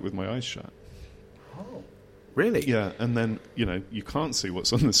type with my eyes shut. Oh. Really? Yeah, and then, you can't see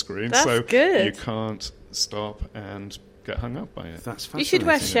what's on the screen, That's so good. You can't stop and get hung up by it. That's fascinating. You should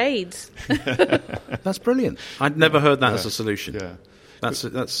wear shades. That's brilliant. I'd never heard that as a solution. Yeah. That's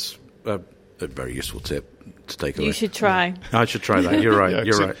a very useful tip to take away. You should try. I should try that. You're right.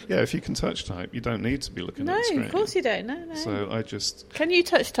 You're right. Yeah, if you can touch type, you don't need to be looking at the screen. No, of course you don't. No. So I just... Can you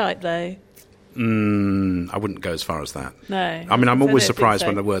touch type, though? I wouldn't go as far as that. No. I mean, I'm always surprised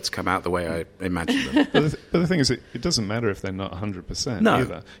when the words come out the way I imagine them. But the thing is, it doesn't matter if they're not 100%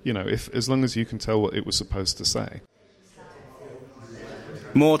 either. As long as you can tell what it was supposed to say.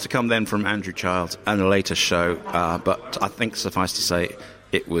 More to come then from Andrew Child and a later show, but I think suffice to say,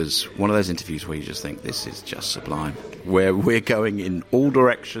 it was one of those interviews where you just think, this is just sublime, where we're going in all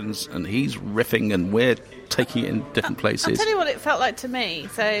directions and he's riffing and we're taking it in different places. I'll tell you what it felt like to me.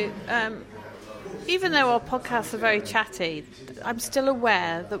 So even though our podcasts are very chatty, I'm still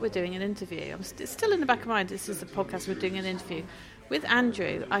aware that we're doing an interview. It's still in the back of my mind, this is a podcast, we're doing an interview. With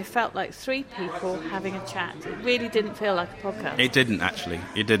Andrew, I felt like 3 people having a chat. It really didn't feel like a podcast. It didn't, actually.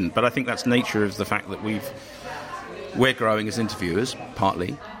 It didn't. But I think that's nature of the fact that we're growing as interviewers,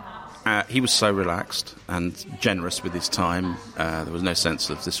 partly. He was so relaxed and generous with his time. There was no sense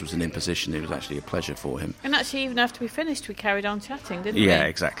that this was an imposition. It was actually a pleasure for him. And actually, even after we finished, we carried on chatting, didn't we? Yeah,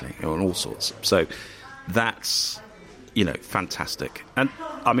 exactly. On all sorts. So that's, fantastic. And,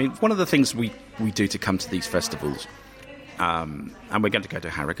 I mean, one of the things we do to come to these festivals, and we're going to go to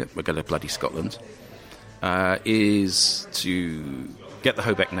Harrogate, we're going to bloody Scotland, is to get the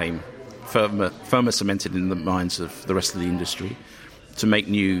Hobeck name firmer cemented in the minds of the rest of the industry, to make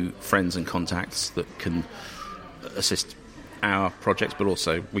new friends and contacts that can assist our projects, but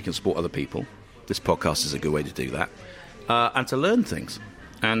also we can support other people. This podcast is a good way to do that. And to learn things.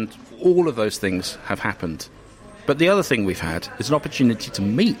 And all of those things have happened. But the other thing we've had is an opportunity to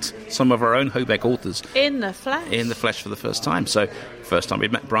meet some of our own Hobeck authors. In the flesh. In the flesh for the first time. So, first time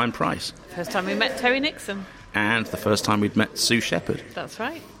we've met Brian Price. First time we met Terry Nixon. And the first time we'd met Sue Shepherd. That's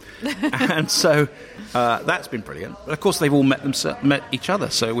right. And so that's been brilliant. But of course, they've all met each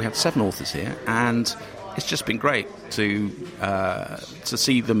other. So we had 7 authors here, and it's just been great to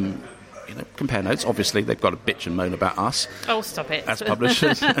see them, compare notes. Obviously, they've got to bitch and moan about us. Oh, stop it. As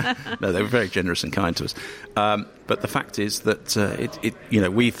publishers. No, they were very generous and kind to us. But the fact is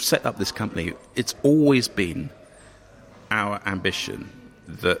that, we've set up this company. It's always been our ambition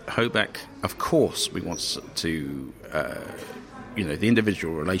that Hobeck, of course, we want to, the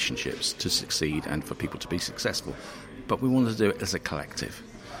individual relationships to succeed and for people to be successful. But we want to do it as a collective.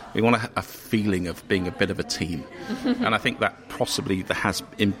 We want a feeling of being a bit of a team. And I think that possibly has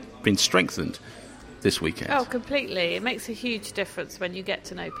been strengthened this weekend. Oh, completely. It makes a huge difference when you get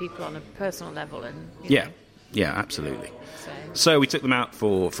to know people on a personal level. And Yeah, absolutely. So we took them out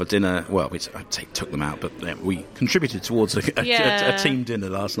for dinner. Well, I'd say took them out, but we contributed towards a team dinner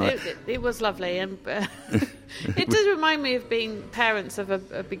last night. It was lovely. And it did remind me of being parents of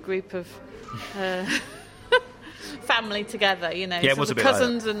a big group of... family together, it was a bit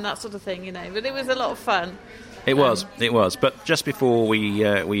cousins like and that sort of thing, but it was a lot of fun. It was. But just before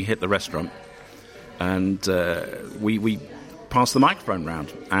we hit the restaurant, and we passed the microphone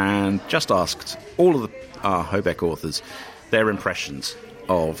round and just asked all of our Hobeck authors their impressions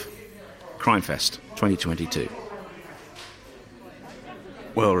of Crimefest 2022.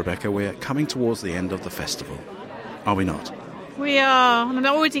 Well, Rebecca, we're coming towards the end of the festival, are we not? We are. I'm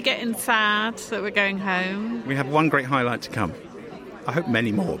already getting sad that we're going home. We have one great highlight to come. I hope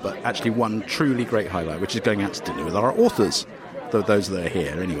many more, but actually one truly great highlight, which is going out to dinner with our authors, those that are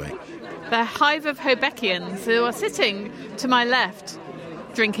here anyway. The hive of Hobeckians who are sitting to my left,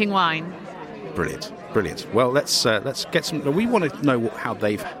 drinking wine. Brilliant. Well, let's get some... We want to know how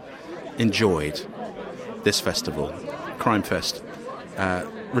they've enjoyed this festival, Crimefest,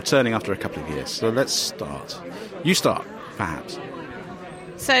 returning after a couple of years. So let's start. You start. Perhaps.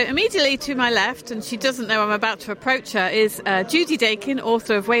 So immediately to my left, and she doesn't know I'm about to approach her, is Judy Dakin,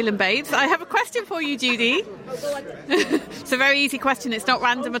 author of Wayland Babes. I have a question for you, Judy. It's a very easy question. It's not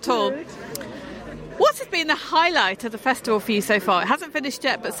random at all. What has been the highlight of the festival for you so far? It hasn't finished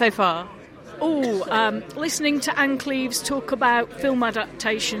yet, but so far. Listening to Anne Cleeves talk about film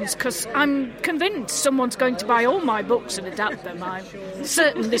adaptations, because I'm convinced someone's going to buy all my books and adapt them. I'm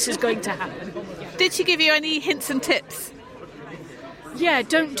certain this is going to happen. Did she give you any hints and tips? Yeah,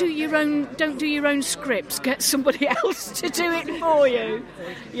 don't do your own scripts. Get somebody else to do it for you.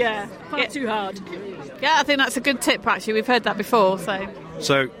 Yeah, too hard. Yeah, I think that's a good tip. Actually, we've heard that before.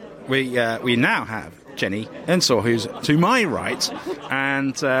 So we now have Jenny Ensor, who's to my right,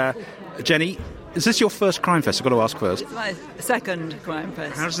 and Jenny, is this your first Crimefest? I've got to ask first. It's my second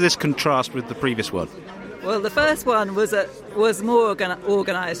Crimefest. How does this contrast with the previous one? Well, the first one was more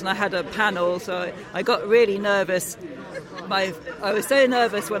organised, and I had a panel, so I got really nervous. I was so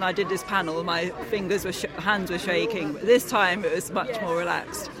nervous when I did this panel, my hands were shaking. But this time it was much more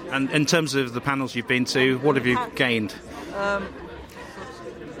relaxed. And in terms of the panels you've been to, what have you gained?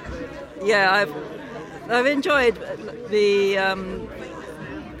 I've enjoyed the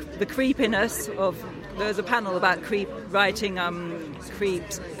creepiness of. There's a panel about writing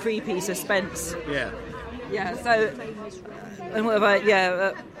creepy suspense. Yeah. Yeah. So, and what about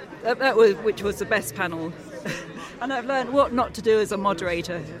that was which was the best panel. And I've learned what not to do as a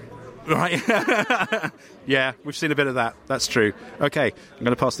moderator. Right. Yeah, we've seen a bit of that. That's true. Okay, I'm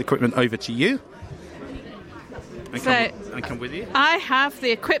going to pass the equipment over to you. I come with you. I have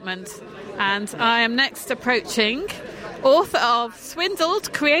the equipment, and I am next approaching author of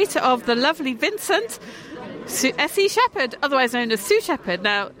Swindled, creator of The Lovely Vincent, S.E. Shepherd, otherwise known as Sue Shepherd.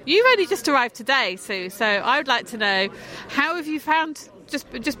 Now, you've only just arrived today, Sue, so I would like to know, how have you found...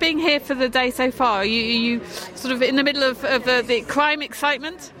 Just being here for the day so far, are you sort of in the middle of the crime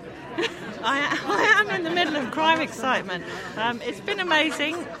excitement? I am in the middle of crime excitement. It's been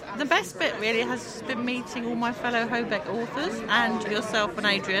amazing. The best bit really has been meeting all my fellow Hobeck authors and yourself and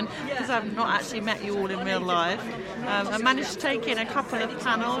Adrian, because I've not actually met you all in real life. I managed to take in a couple of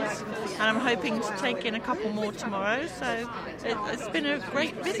panels, and I'm hoping to take in a couple more tomorrow. So it's been a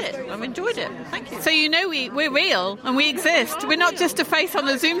great visit. I've enjoyed it. Thank you. So we're real and we exist. We're not just a face on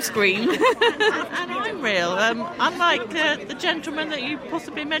a Zoom screen. And I'm real. Unlike the gentleman that you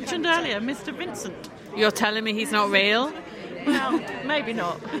possibly mentioned earlier, Mr. Vincent. You're telling me he's not real? Well, maybe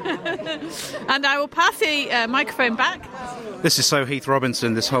not. And I will pass the microphone back. This is so Heath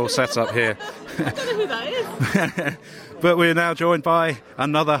Robinson, this whole setup here. I don't know who that is. But we're now joined by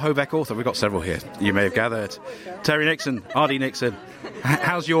another Hobeck author. We've got several here, you may have gathered. Terry Nixon, R.D. Nixon.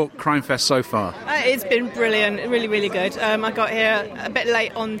 How's your Crimefest so far? It's been brilliant, really, really good. I got here a bit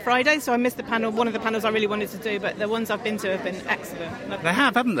late on Friday, so I missed the panel, one of the panels I really wanted to do, but the ones I've been to have been excellent. They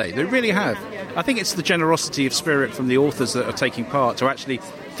have, haven't they? They really have. I think it's the generosity of spirit from the authors that are taking part to actually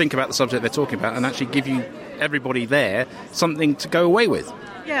think about the subject they're talking about and actually give you, everybody there, something to go away with.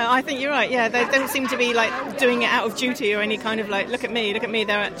 Yeah, I think you're right. Yeah, they don't seem to be like doing it out of duty or any kind of like, look at me.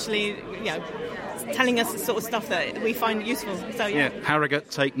 They're actually, telling us the sort of stuff that we find useful. So yeah.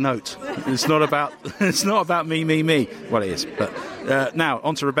 Harrogate, take note. It's not about me. Well, it is. But now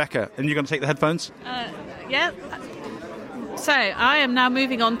on to Rebecca, and you're going to take the headphones. Yeah. So I am now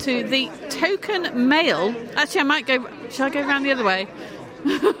moving on to the token mail. Actually, I might go. Shall I go around the other way?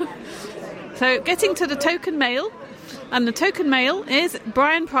 So getting to the token mail. And the token mail is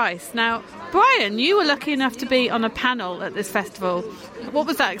Brian Price. Now, Brian, you were lucky enough to be on a panel at this festival. What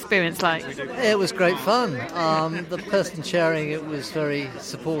was that experience like? It was great fun. The person chairing it was very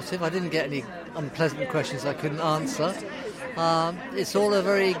supportive. I didn't get any unpleasant questions I couldn't answer. It's all a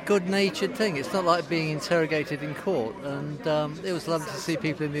very good-natured thing. It's not like being interrogated in court. And it was lovely to see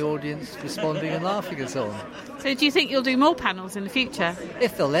people in the audience responding and laughing and so on. So do you think you'll do more panels in the future?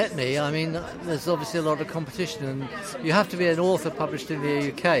 If they'll let me. I mean, there's obviously a lot of competition, and you have to be an author published in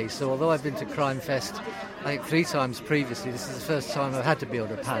the UK. So although I've been to Crimefest, I think 3 times previously, this is the first time I've had to be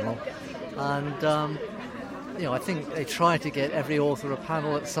on a panel. And I think they try to get every author a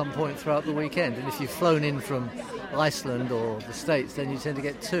panel at some point throughout the weekend. And if you've flown in from Iceland or the States, then you tend to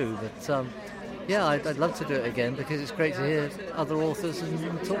get 2. But I'd love to do it again because it's great to hear other authors and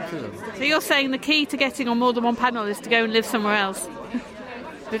talk to them. So you're saying the key to getting on more than one panel is to go and live somewhere else?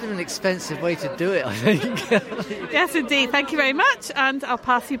 Bit of an expensive way to do it, I think. Yes, indeed. Thank you very much, and I'll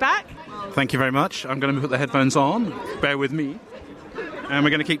pass you back. Thank you very much. I'm going to put the headphones on. Bear with me. And we're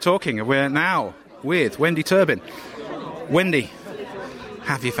going to keep talking. We're now with Wendy Turbin. Wendy,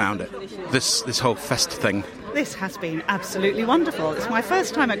 have you found it? This whole fest thing? This has been absolutely wonderful. It's my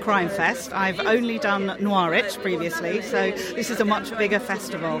first time at Crimefest. I've only done Noirwich previously, so this is a much bigger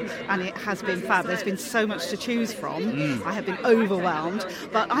festival, and it has been fab. There's been so much to choose from. I have been overwhelmed,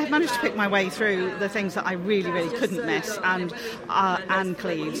 but I've managed to pick my way through the things that I really, really couldn't miss, and Anne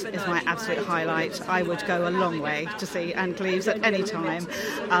Cleeves is my absolute highlight. I would go a long way to see Anne Cleeves at any time,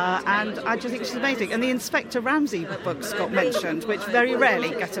 and I just think she's amazing. And the Inspector Ramsay books got mentioned, which very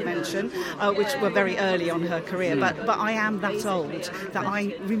rarely get a mention, which were very early on her career, but I am that old that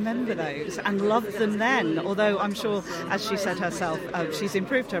I remember those and loved them then, although I'm sure, as she said herself, she's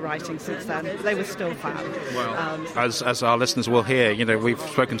improved her writing since then. They were still fab. Well, as our listeners will hear, we've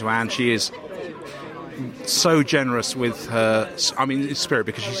spoken to Anne. She is so generous with her, spirit,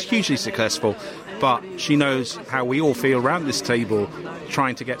 because she's hugely successful, but she knows how we all feel around this table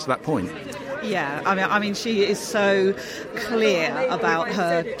trying to get to that point. Yeah, I mean, she is so clear about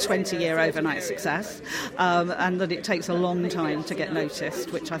her 20-year overnight success, and that it takes a long time to get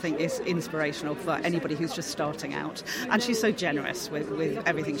noticed, which I think is inspirational for anybody who's just starting out. And she's so generous with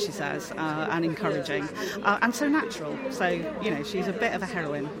everything she says, and encouraging, and so natural. So, she's a bit of a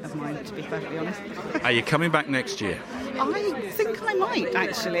heroine of mine, to be perfectly honest. Are you coming back next year? I think I might,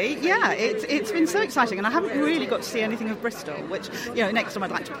 actually. Yeah, it's been so exciting, and I haven't really got to see anything of Bristol, which, next time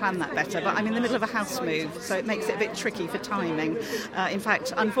I'd like to plan that better, but I'm in the middle of a house move, so it makes it a bit tricky for timing. In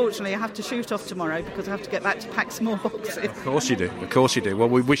fact, unfortunately, I have to shoot off tomorrow because I have to get back to pack small boxes. Of course you do. Well,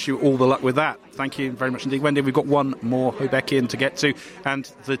 we wish you all the luck with that. Thank you very much indeed, Wendy. We've got one more Hobeckian to get to, and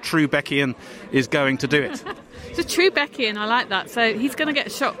the true Beckian is going to do it. It's a true Beckian, I like that. So he's going to get a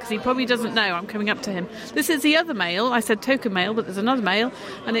shock because he probably doesn't know I'm coming up to him. This is the other mail. I said token mail, but there's another mail,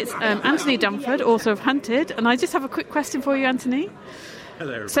 and it's Anthony Dunford, author of Hunted. And I just have a quick question for you, Anthony.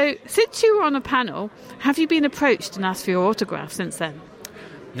 Hello. So, since you were on a panel, have you been approached and asked for your autograph since then?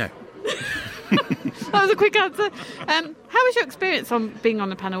 No. That was a quick answer. How was your experience on being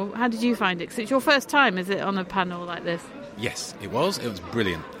on a panel? How did you find it? Because it's your first time, is it, on a panel like this? Yes, it was. It was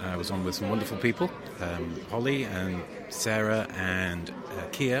brilliant. I was on with some wonderful people, Holly and Sarah and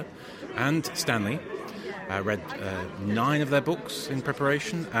Kia and Stanley. I read 9 of their books in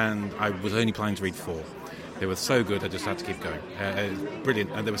preparation, and I was only planning to read 4. They were so good, I just had to keep going. Brilliant,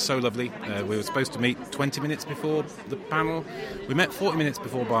 and they were so lovely. We were supposed to meet 20 minutes before the panel. We met 40 minutes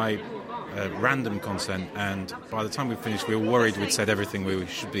before by random consent, and by the time we finished, we were worried we'd said everything we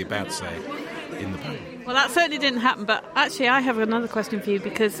should be about to say in the panel. Well, that certainly didn't happen, but actually I have another question for you,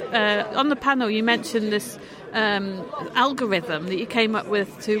 because on the panel you mentioned this algorithm that you came up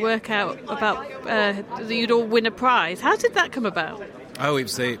with to work out about that you'd all win a prize. How did that come about? Oh, it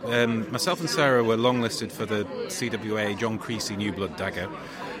was myself and Sarah were longlisted for the CWA John Creasy New Blood Dagger,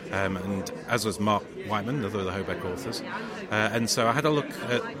 and as was Mark Whiteman, another of the Hobeck authors. And so I had a look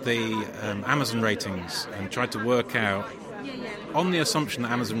at the Amazon ratings and tried to work out, on the assumption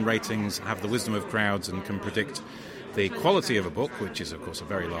that Amazon ratings have the wisdom of crowds and can predict the quality of a book, which is, of course, a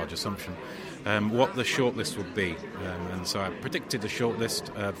very large assumption, what the shortlist would be. And so I predicted a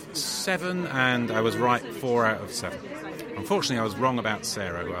shortlist of 7, and I was right 4 out of 7. Unfortunately, I was wrong about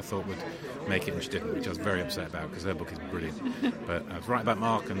Sarah, who I thought would make it, and she didn't, which I was very upset about because her book is brilliant. But I was right about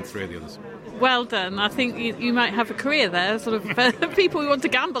Mark and 3 of the others. Well done. I think you might have a career there, sort of people who want to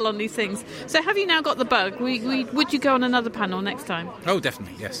gamble on these things. So have you now got the bug? Would you go on another panel next time? Oh,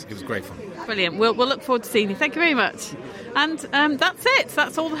 definitely, yes. It was great fun. Brilliant. We'll look forward to seeing you. Thank you very much. And that's it.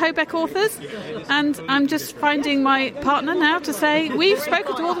 That's all the Hobeck authors. And I'm just finding my partner now to say we've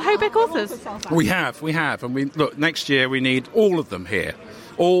spoken to all the Hobeck authors. We have. And look, next year we need all of them here.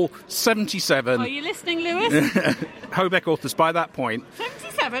 All 77. Are you listening, Lewis? Hobeck authors by that point.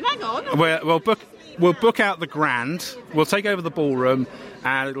 77, hang on. We'll book out the Grand, we'll take over the ballroom,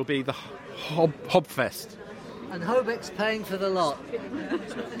 and it'll be the Hobfest. And Hobeck's paying for the lot.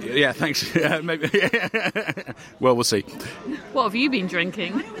 Yeah, thanks. Maybe. Well, we'll see. What have you been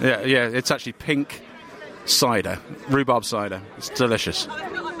drinking? Yeah, it's actually pink cider, rhubarb cider. It's delicious.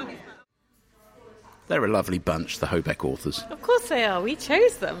 They're a lovely bunch, the Hobeck authors. Of course they are. We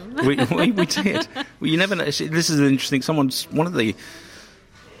chose them. we did. Well, you never know. This is an interesting. One of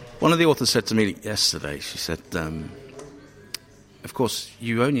the authors said to me yesterday. She said, "Of course,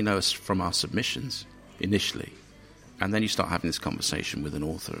 you only know us from our submissions initially, and then you start having this conversation with an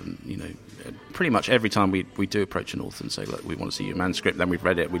author, and pretty much every time we do approach an author and say, look, we want to see your manuscript. Then we've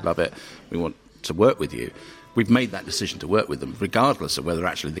read it, we love it, we want to work with you. We've made that decision to work with them, regardless of whether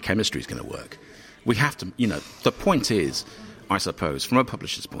actually the chemistry is going to work." We have to, the point is, I suppose, from a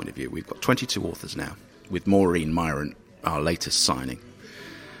publisher's point of view, we've got 22 authors now, with Maureen Myron, our latest signing,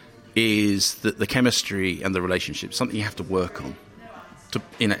 is that the chemistry and the relationship, something you have to work on.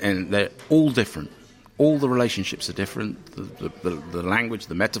 And they're all different. All the relationships are different, the language,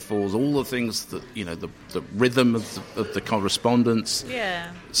 the metaphors, all the things that, the rhythm of the correspondence.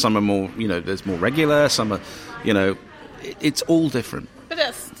 Yeah. Some are more, there's more regular, some are, it's all different. But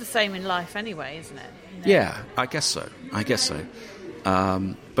that's the same in life anyway, isn't it? Yeah, I guess so.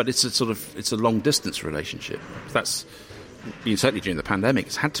 But it's a long distance relationship. That's certainly during the pandemic.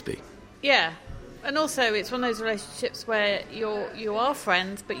 It's had to be. Yeah, and also it's one of those relationships where you are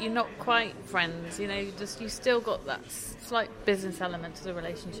friends, but you're not quite friends. You still got that slight business element to the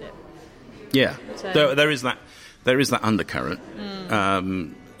relationship. Yeah, so. there is that undercurrent.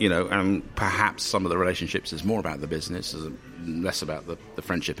 And perhaps some of the relationships is more about the business, less about the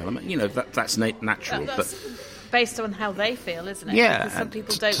friendship element. That's natural. That's based on how they feel, isn't it? Yeah, because some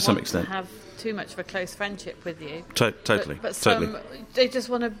people don't to some want extent. to have too much of a close friendship with you. Totally. But some, they just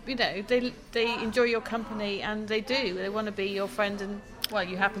want to, they enjoy your company, and they do. They want to be your friend, and,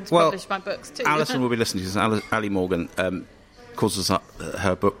 you happen to publish my books too. Alison will be listening to this. Ali Morgan calls us up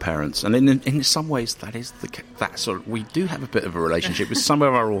her book parents, and in some ways that is that sort of, we do have a bit of a relationship with some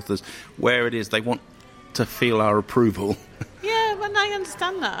of our authors where it is they want to feel our approval. Yeah, well, I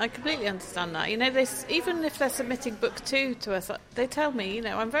understand that. I completely understand that. Even if they're submitting book 2 to us, they tell me,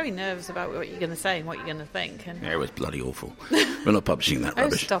 I'm very nervous about what you're going to say and what you're going to think. And yeah, it was bloody awful. We're not publishing that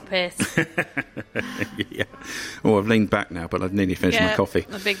rubbish. Oh, stop it. Yeah. Oh, I've leaned back now, but I've nearly finished my coffee.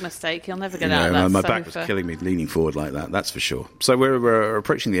 A big mistake. You'll never get out of that my sofa. back was killing me leaning forward like that, that's for sure. So we're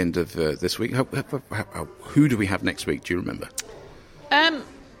approaching the end of this week. Who do we have next week? Do you remember?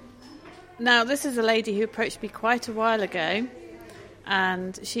 Now, this is a lady who approached me quite a while ago,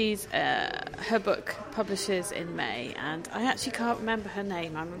 and she's her book publishes in May, and I actually can't remember her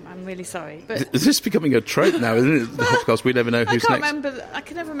name. I'm really sorry. But is this becoming a trope now, isn't it? The podcast, we never know who's next. I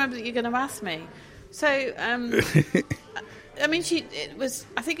can never remember that you're going to ask me. So, I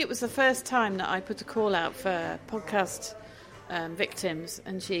think it was the first time that I put a call out for podcast victims,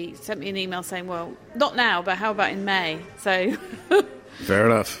 and she sent me an email saying, well, not now, but how about in May? So... Fair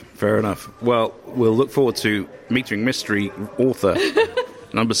enough. Well, we'll look forward to meeting mystery author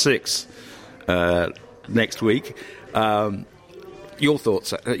number 6 next week. Your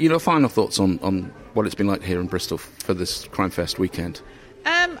thoughts, final thoughts on what it's been like here in Bristol for this Crimefest weekend?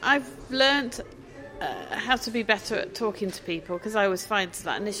 I've learnt how to be better at talking to people, because I always find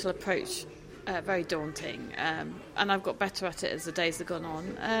that initial approach very daunting, and I've got better at it as the days have gone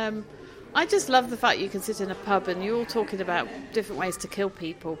on. I just love the fact you can sit in a pub and you're all talking about different ways to kill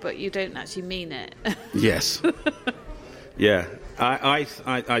people, but you don't actually mean it. Yes. Yeah. I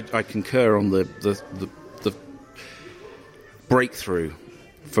concur on the breakthrough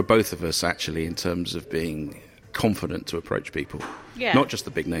for both of us, actually, in terms of being confident to approach people. Yeah. Not just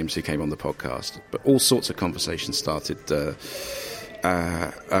the big names who came on the podcast, but all sorts of conversations started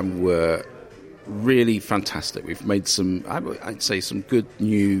and were really fantastic. We've made some, I'd say, some good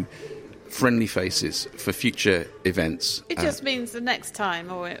new friendly faces for future events. It just means the next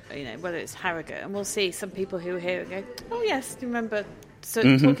time, or whether it's Harrogate, and we'll see some people who are here and go, oh yes, do you remember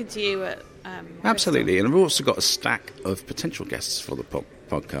talking to you at Absolutely. And we've also got a stack of potential guests for the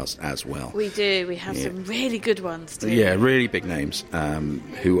podcast as well. We do. We have some really good ones too. Yeah, really big names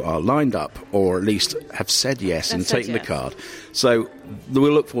who are lined up, or at least have said yes and taken the card. So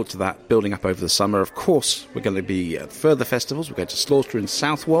we'll look forward to that building up over the summer. Of course, we're going to be at further festivals. We're going to Slaughter in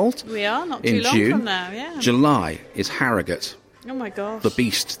Southwold. We are, not too long June. from now, yeah. July is Harrogate. Oh my gosh. The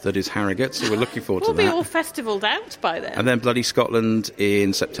beast that is Harrogate, so we're looking forward to that. We'll be all festivaled out by then. And then Bloody Scotland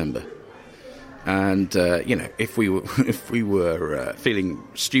in September. And if we were feeling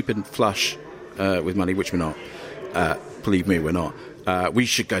stupid and flush with money, which we're not, believe me, we're not. We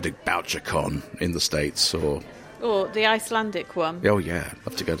should go to BoucherCon in the States, or the Icelandic one. Oh yeah,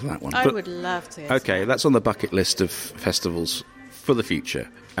 love to go to that one. I would love to. Okay, that's on the bucket list of festivals for the future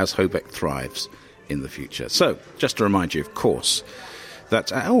as Hobeck thrives in the future. So, just to remind you, of course,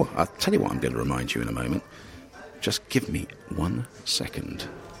 that I'll tell you what I'm going to remind you in a moment. Just give me 1 second.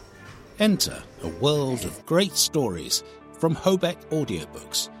 Enter a world of great stories from Hobeck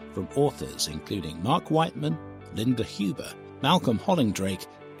Audiobooks, from authors including Mark Whiteman, Linda Huber, Malcolm Hollingdrake,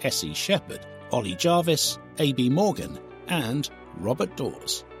 S.E. Shepherd, Ollie Jarvis, A.B. Morgan, and Robert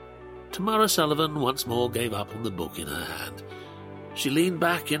Dawes. Tamara Sullivan once more gave up on the book in her hand. She leaned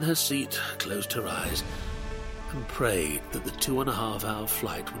back in her seat, closed her eyes, and prayed that the 2.5-hour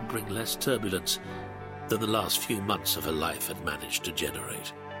flight would bring less turbulence than the last few months of her life had managed to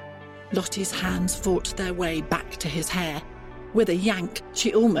generate. Lottie's hands fought their way back to his hair. With a yank,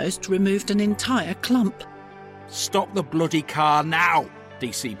 she almost removed an entire clump. Stop the bloody car now,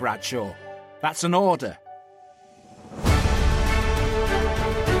 DC Bradshaw. That's an order.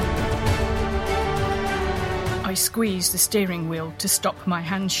 I squeezed the steering wheel to stop my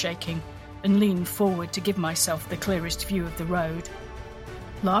hands shaking and leaned forward to give myself the clearest view of the road.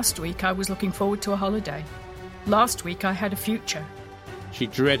 Last week I was looking forward to a holiday. Last week I had a future. She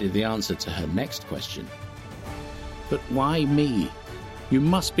dreaded the answer to her next question. But why me? You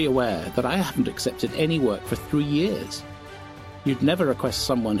must be aware that I haven't accepted any work for 3 years. You'd never request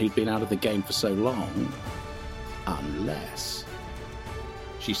someone who'd been out of the game for so long. Unless...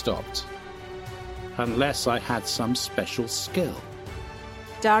 She stopped. Unless I had some special skill.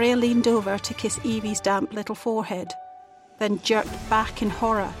 Daria leaned over to kiss Evie's damp little forehead, then jerked back in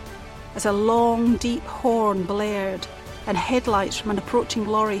horror as a long, deep horn blared and headlights from an approaching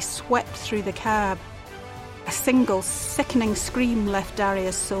lorry swept through the cab. A single, sickening scream left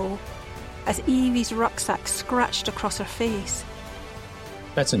Daria's soul as Evie's rucksack scratched across her face.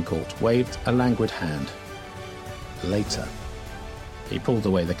 Betancourt waved a languid hand. Later, he pulled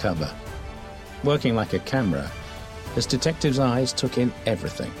away the cover. Working like a camera, his detective's eyes took in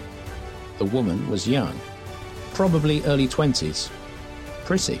everything. The woman was young, probably early 20s.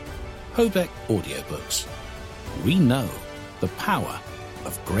 Pretty. Hobeck Audiobooks. We know the power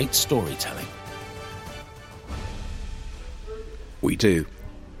of great storytelling. We do.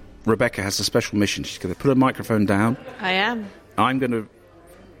 Rebecca has a special mission. She's going to put her microphone down. I am. I'm going to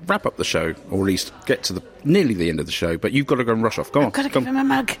wrap up the show, or at least get to nearly the end of the show, but you've got to go and rush off. Go on. I've got to give him a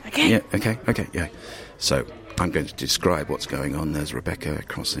mug, okay? Yeah, okay, yeah. So, I'm going to describe what's going on. There's Rebecca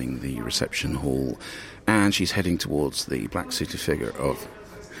crossing the reception hall, and she's heading towards the black-suited figure of...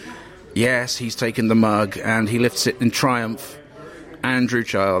 Yes, he's taken the mug, and he lifts it in triumph. Andrew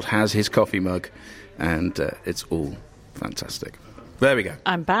Child has his coffee mug, and it's all fantastic. There we go.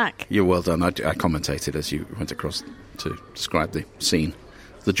 I'm back. You're well done. I commentated as you went across to describe the scene.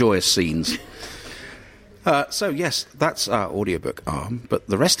 The joyous scenes. So, yes, that's our audiobook arm, but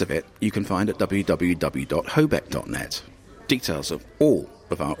the rest of it you can find at www.hobeck.net. Details of all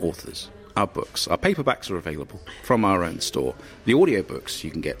of our authors, our books. Our paperbacks are available from our own store. The audiobooks, you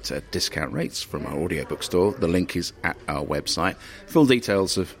can get discount rates from our audiobook store. The link is at our website. Full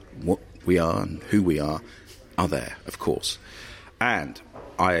details of what we are and who we are there, of course. And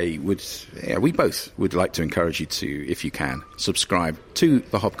we both would like to encourage you to, if you can, subscribe to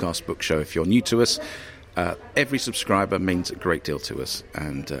the Hobcast Book Show if you're new to us. Every subscriber means a great deal to us,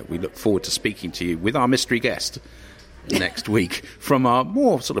 and we look forward to speaking to you with our mystery guest next week from our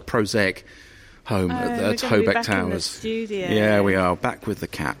more sort of prosaic home at Hobeck Towers. Yeah, we are back with the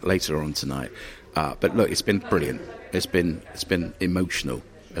cat later on tonight. But look, it's been brilliant. It's been emotional,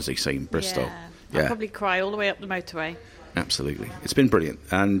 as they say in Bristol. Yeah. I'll probably cry all the way up the motorway. Absolutely. It's been brilliant,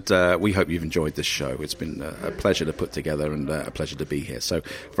 and we hope you've enjoyed this show. It's been a pleasure to put together and a pleasure to be here. So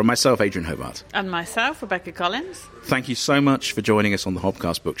from myself, Adrian Hobart. And myself, Rebecca Collins. Thank you so much for joining us on the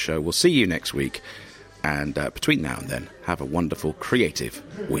Hobcast Book Show. We'll see you next week, and between now and then, have a wonderful, creative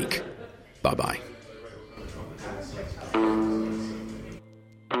week. Bye-bye.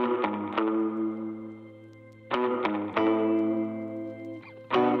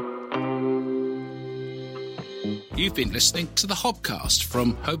 You've been listening to the Hobcast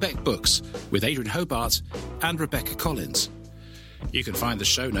from Hobeck Books with Adrian Hobart and Rebecca Collins. You can find the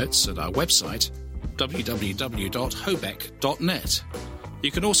show notes at our website, www.hobeck.net.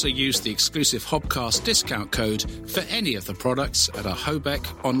 You can also use the exclusive Hobcast discount code for any of the products at our Hobeck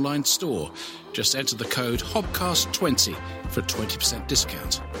online store. Just enter the code HOBCAST20 for a 20%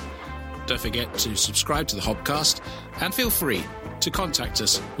 discount. Don't forget to subscribe to the Hobcast and feel free to contact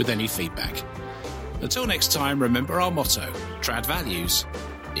us with any feedback. Until next time, remember our motto, Trad Values,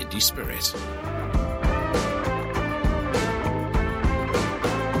 Indie Spirit.